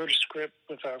wrote a script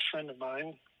with a friend of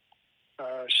mine.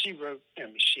 She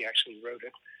actually wrote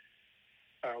it,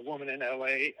 a woman in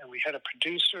L.A., and we had a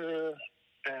producer,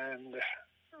 and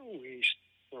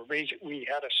we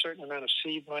had a certain amount of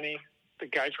seed money. The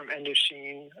guy from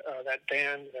Indochine, that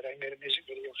band that I made a music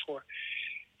video for,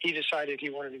 he decided he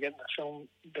wanted to get in the film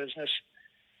business.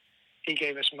 He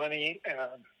gave us money.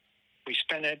 We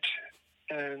spent it,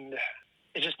 and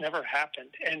it just never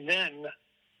happened. And then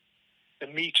the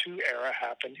Me Too era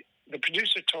happened. The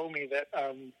producer told me that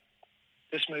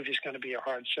this movie is going to be a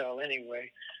hard sell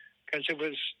anyway, because it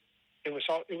was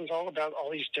all about all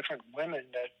these different women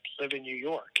that live in New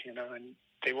York, and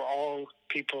they were all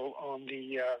people on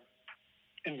the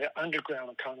in the underground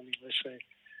economy, let's say,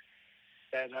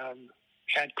 that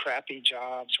had crappy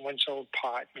jobs, one sold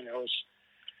pot.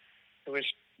 It was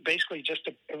basically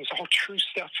it was all true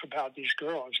stuff about these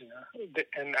girls,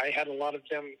 and I had a lot of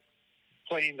them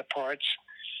playing the parts.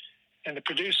 And the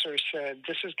producer said,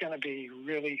 this is going to be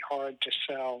really hard to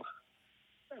sell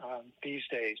these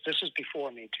days. This is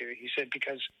before Me Too. He said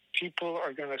because people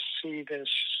are going to see this,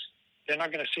 they're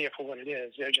not going to see it for what it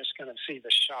is. They're just going to see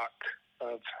the shock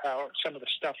of how some of the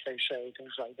stuff they say,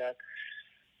 things like that.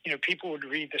 You know, people would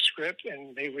read the script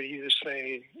and they would either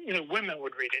say, you know, women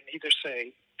would read it and either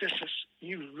say,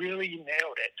 you really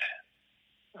nailed it.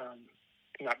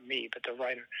 Not me, but the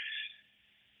writer.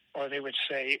 Or they would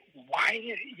say, why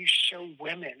did you show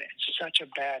women in such a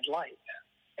bad light?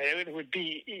 And it would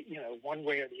be, you know, one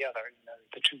way or the other, you know,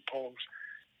 the two poles.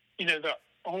 You know, the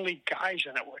only guys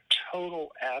in it were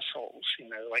total assholes, you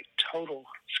know, like total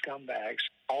scumbags.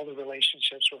 All the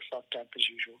relationships were fucked up as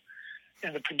usual.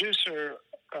 And the producer,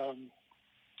 I can't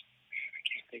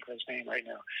think of his name right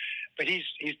now, but he's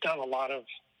done a lot of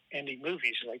indie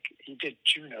movies. Like he did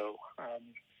Juno,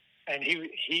 and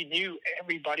he knew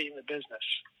everybody in the business.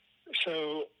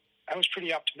 So I was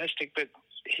pretty optimistic, but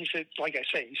he said, like I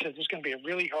say, he said, there's going to be a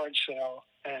really hard sell.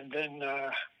 And then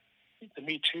the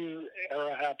Me Too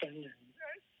era happened,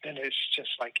 and it's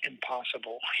just like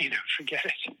impossible. You know, forget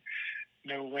it.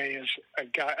 No way is a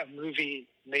movie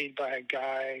made by a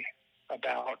guy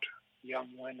about young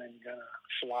women going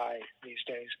to fly these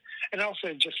days. And also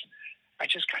I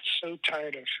just got so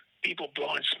tired of people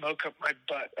blowing smoke up my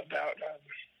butt about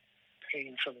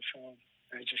paying for the film.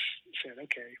 I just said,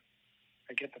 okay,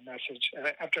 I get the message. And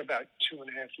after about 2.5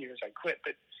 years, I quit.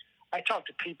 But I talk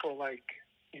to people like,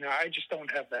 you know, I just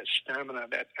don't have that stamina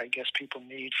that I guess people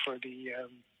need for the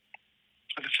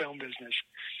film business.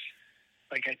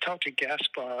 Like I talked to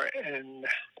Gaspar, and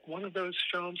one of those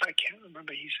films, I can't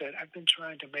remember, he said, I've been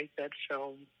trying to make that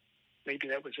film. Maybe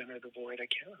that was Enter the Void. I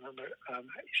can't remember.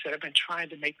 He said, I've been trying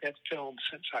to make that film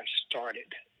since I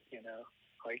started, you know.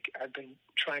 Like, I've been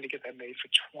trying to get that made for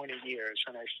 20 years,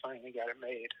 and I finally got it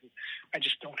made. And I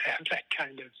just don't have that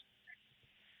kind of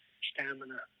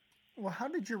stamina. Well, how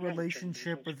did your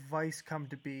relationship with Vice come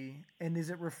to be? And is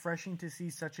it refreshing to see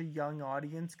such a young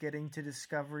audience getting to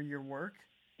discover your work?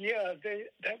 Yeah,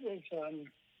 that was.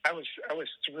 I was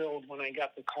thrilled when I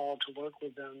got the call to work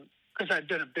with them because I'd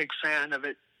been a big fan of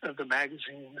it, of the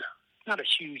magazine. Not a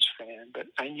huge fan, but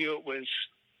I knew it was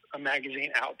a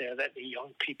magazine out there that the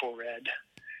young people read.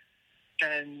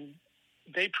 And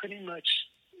they pretty much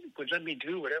would let me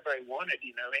do whatever I wanted,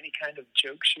 you know, any kind of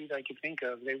joke shoot I could think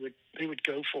of. They would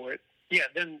go for it. Yeah,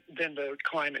 then the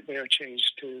climate there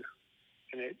changed too,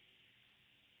 and it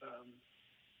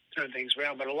turned things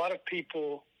around. But a lot of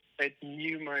people that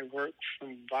knew my work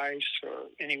from Vice or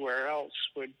anywhere else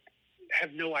would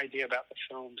have no idea about the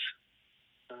films.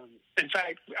 In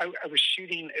fact, I was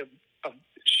shooting a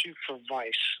shoot for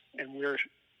Vice, and we were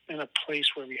in a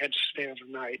place where we had to stay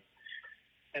overnight.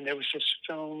 And there was this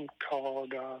film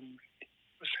called,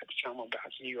 what's that film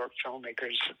about? New York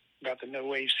filmmakers, about the no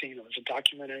wave scene. It was a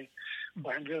documentary.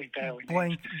 Well, I'm really bad with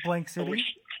Blank City?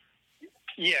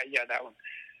 Yeah, that one.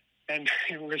 And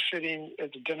we're sitting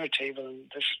at the dinner table,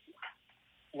 and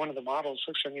one of the models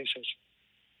looks at me and says,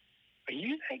 "Are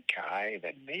you that guy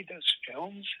that made those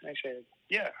films?" And I said,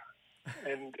 "Yeah."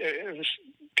 And it was,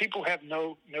 people have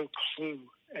no clue.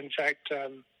 In fact,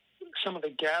 some of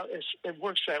the it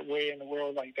works that way in the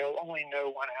world. Like they'll only know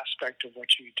one aspect of what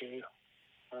you do.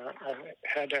 I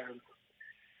had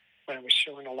when I was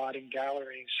showing a lot in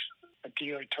galleries, a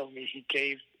dealer told me he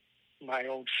gave my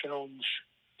old films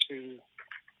to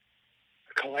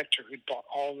a collector who'd bought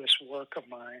all this work of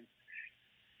mine.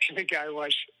 And the guy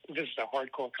this is the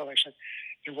hardcore collection.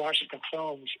 He watched the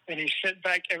films and he sent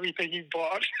back everything he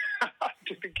bought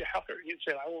to the gallery and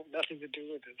said, "I want nothing to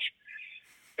do with this."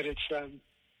 But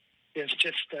it's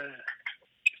just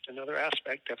another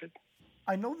aspect of it.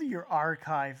 I know that your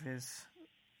archive is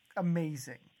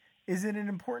amazing. Is it an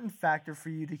important factor for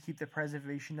you to keep the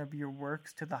preservation of your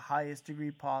works to the highest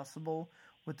degree possible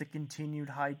with the continued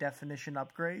high-definition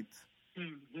upgrades?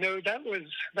 No,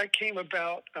 that came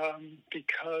about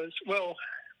because,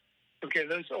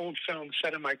 those old films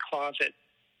set in my closet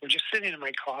were just sitting in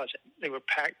my closet. They were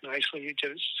packed nicely,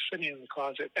 just sitting in the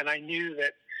closet. And I knew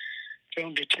that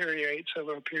film deteriorates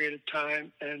over a period of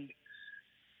time, and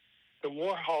the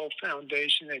Warhol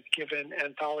Foundation had given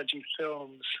Anthology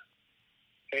Films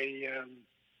a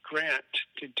grant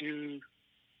to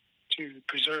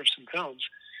preserve some films,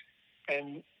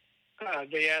 and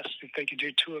they asked if they could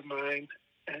do 2 of mine,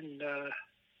 and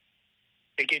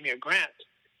they gave me a grant.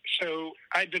 So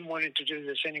I'd been wanting to do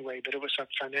this anyway, but it was a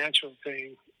financial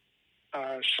thing.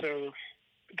 So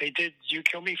they did You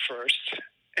Kill Me First,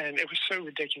 and it was so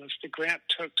ridiculous. The grant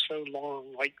took so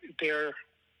long. Like their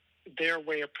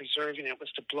way of preserving it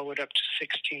was to blow it up to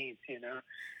 16,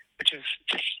 which is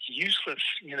just useless.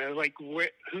 Like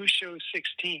who shows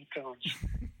 16 films?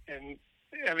 And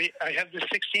I mean, I have the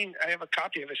 16. I have a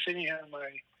copy of it sitting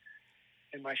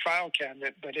in my file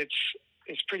cabinet, but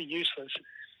it's pretty useless.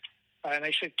 And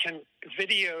I said,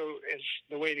 video is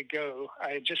the way to go.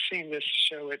 I had just seen this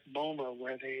show at MoMA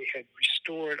where they had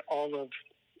restored all of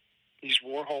these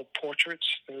Warhol portraits.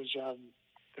 Those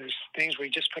things where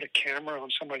you just put a camera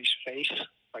on somebody's face,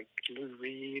 like Lou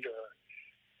Reed or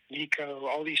Nico,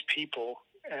 all these people.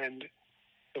 And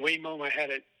the way MoMA had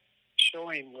it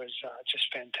showing was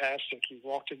just fantastic. You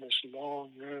walked in this long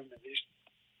room, and these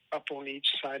up on each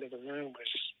side of the room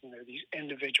was, these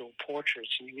individual portraits,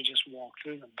 and you could just walk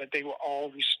through them. But they were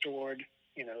all restored,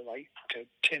 like to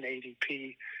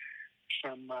 1080p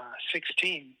from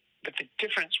 16. But the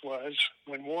difference was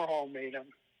when Warhol made them,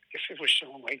 if it was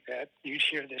shown like that, you'd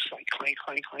hear this like clank,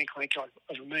 clank, clank, clank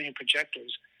of a million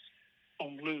projectors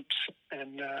on loops.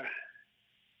 And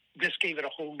this gave it a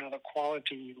whole nother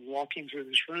quality, walking through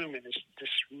this room, and this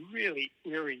really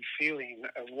eerie feeling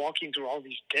of walking through all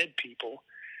these dead people,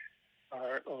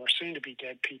 or soon-to-be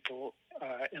dead people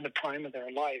in the prime of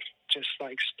their life, just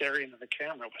like staring at the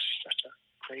camera was such a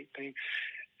great thing.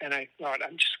 And I thought,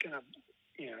 I'm just going to,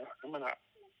 I'm going to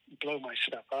blow my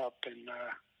stuff up and,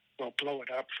 blow it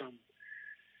up from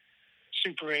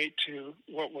Super 8 to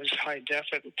what was high def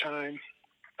at the time.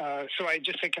 So I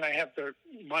just said, can I have the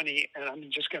money, and I'm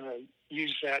just going to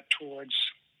use that towards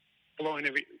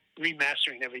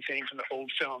remastering everything from the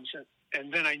old films.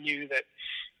 And then I knew that,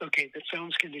 okay, the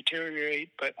films can deteriorate,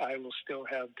 but I will still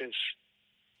have this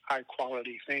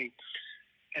high-quality thing.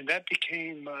 And that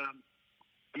became,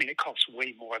 it costs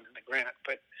way more than the grant,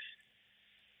 but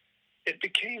it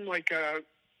became like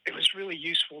it was really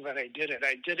useful that I did it.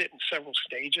 I did it in several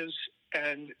stages,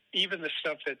 and even the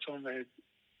stuff that's on the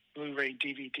Blu-ray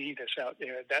DVD that's out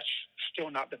there, that's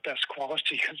still not the best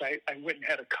quality, because I went and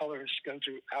had a colorist go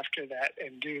through after that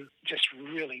and just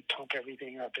really pump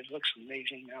everything up. It looks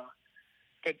amazing now.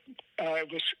 But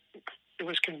it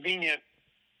was convenient.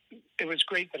 It was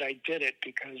great that I did it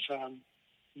because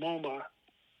MoMA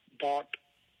bought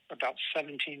about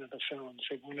 17 of the films.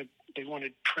 They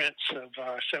wanted prints of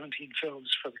 17 films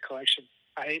for the collection.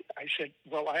 I said,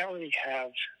 well, I already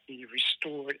have the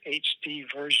restored HD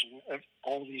version of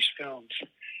all these films.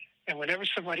 And whenever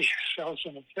somebody sells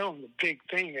them a film, the big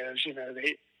thing is,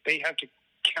 they have to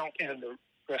count in the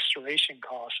restoration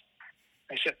cost.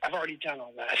 I said, I've already done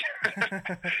all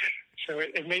that. So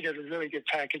it made it a really good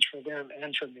package for them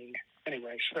and for me.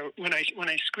 Anyway, so when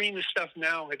I screen the stuff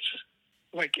now, it's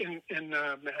like in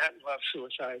Manhattan Love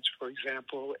Suicides, for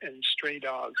example, and Stray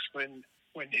Dogs, when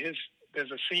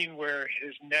there's a scene where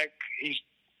his neck,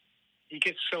 he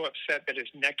gets so upset that his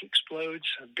neck explodes,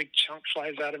 a big chunk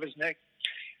flies out of his neck.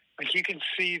 Like you can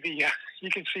see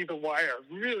the wire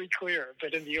really clear,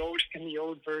 but in the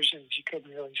old versions you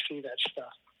couldn't really see that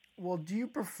stuff. Well, do you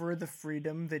prefer the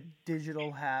freedom that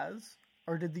digital has,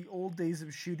 or did the old days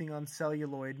of shooting on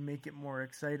celluloid make it more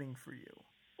exciting for you?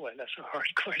 Well, that's a hard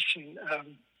question.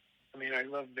 I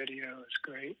love video; it's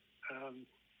great.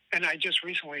 And I just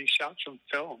recently shot some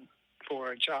film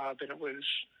for a job, and that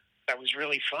was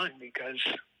really fun because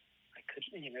I could,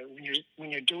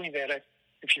 when you're doing that,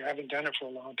 if you haven't done it for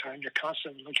a long time, you're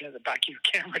constantly looking at the back of your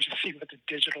camera to see what the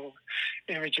digital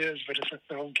image is, but it's a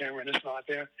film camera and it's not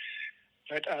there.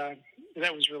 But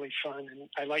that was really fun, and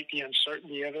I like the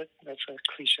uncertainty of it. That's a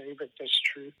cliche, but that's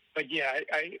true. But yeah,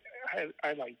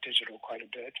 I like digital quite a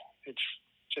bit. It's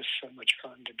just so much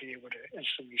fun to be able to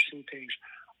instantly see things.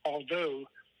 Although,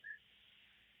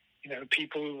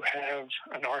 people who have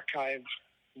an archive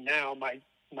now,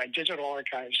 my digital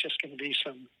archive is just going to be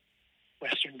some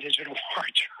Western Digital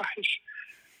hard drives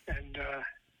and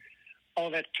all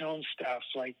that film stuff.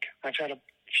 Like I've had a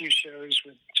few shows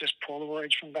with just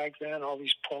Polaroids from back then. All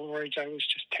these Polaroids I was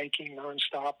just taking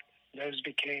nonstop. Those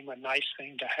became a nice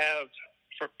thing to have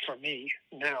for me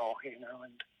now,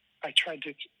 and I tried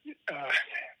to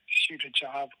shoot a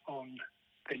job on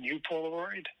the new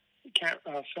Polaroid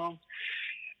film,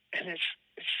 and it's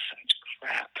such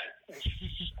crap. It's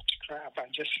such crap.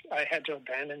 I had to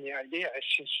abandon the idea.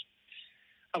 It's just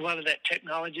a lot of that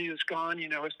technology is gone.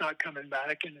 It's not coming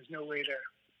back, and there's no way to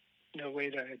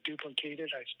duplicate it.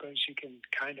 I suppose you can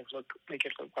kind of make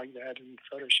it look like that in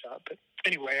Photoshop. But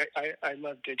anyway, I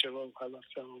love digital. I love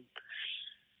film.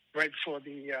 Right before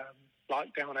the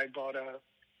lockdown, I bought a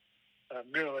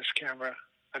mirrorless camera,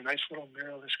 a nice little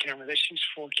mirrorless camera that shoots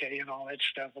 4K and all that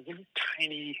stuff. A little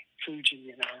tiny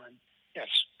Fuji, and yes,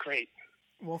 great.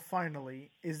 Well,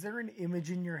 finally, is there an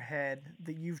image in your head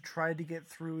that you've tried to get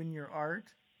through in your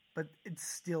art, but it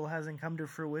still hasn't come to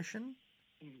fruition?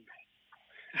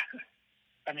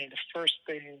 The first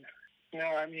thing,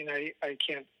 I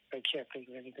can't think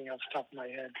of anything off the top of my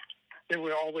head. there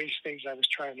were always things I was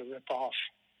trying to rip off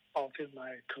all through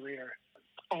my career,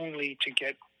 only to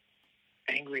get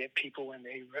angry at people when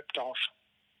they ripped off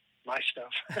my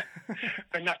stuff.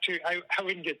 But not too. I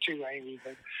wouldn't get too angry,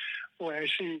 but when I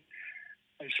see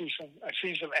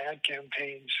some ad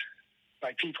campaigns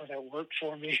by people that work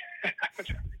for me.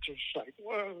 Just like,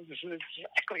 whoa, this is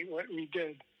exactly what we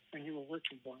did when you were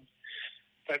working for me.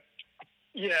 But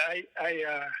yeah,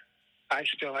 I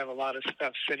still have a lot of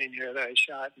stuff sitting here that I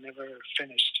shot, never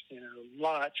finished.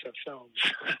 Lots of films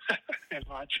and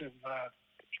lots of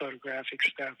photographic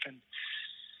stuff. And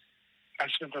I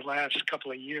spent the last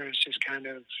couple of years just kind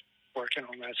of working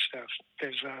on that stuff.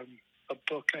 There's a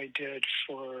book I did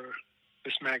for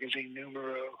this magazine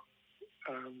Numero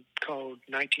called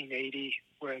 1980,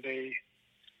 where they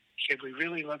said, we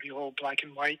really love your old black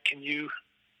and white. Can you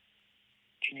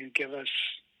give us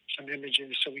some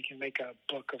images so we can make a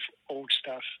book of old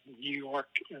stuff in New York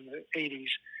in the 80s?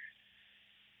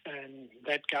 And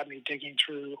that got me digging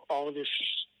through all of this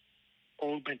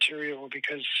old material,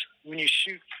 because when you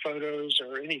shoot photos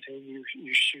or anything,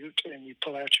 you shoot and you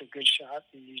pull out your good shot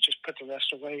and you just put the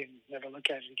rest away and never look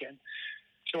at it again.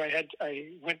 So I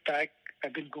went back.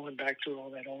 I've been going back through all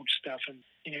that old stuff, and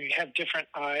you have different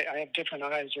eye. I have different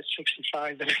eyes at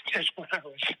 65 than I did when I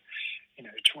was,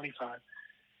 25.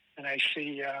 And I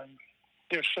see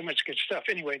there's so much good stuff.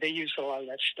 Anyway, they used a lot of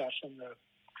that stuff in the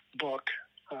book,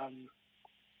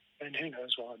 and who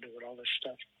knows what I'll do with all this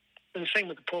stuff. And the same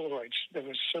with the Polaroids. There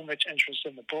was so much interest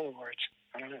in the Polaroids.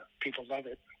 I don't know. People love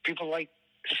it. People like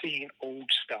seeing old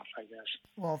stuff, I guess.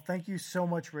 Well, thank you so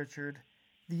much, Richard.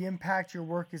 The impact your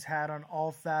work has had on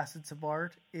all facets of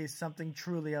art is something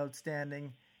truly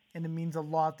outstanding, and it means a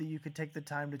lot that you could take the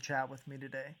time to chat with me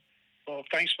today. Well,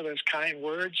 thanks for those kind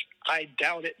words. I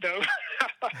doubt it, though.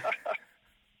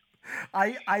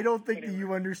 I don't think that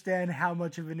you understand how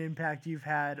much of an impact you've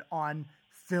had on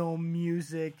film,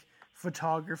 music,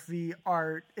 photography,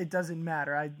 art. It doesn't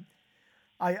matter.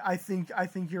 I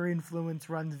think your influence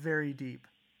runs very deep.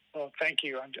 Well, thank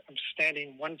you. I'm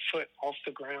standing 1 foot off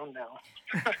the ground now.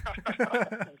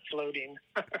 I'm floating.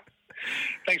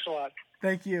 Thanks a lot.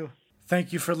 Thank you.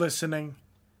 Thank you for listening.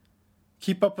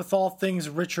 Keep up with all things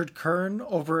Richard Kern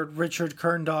over at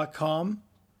richardkern.com.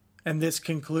 And this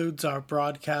concludes our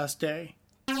broadcast day.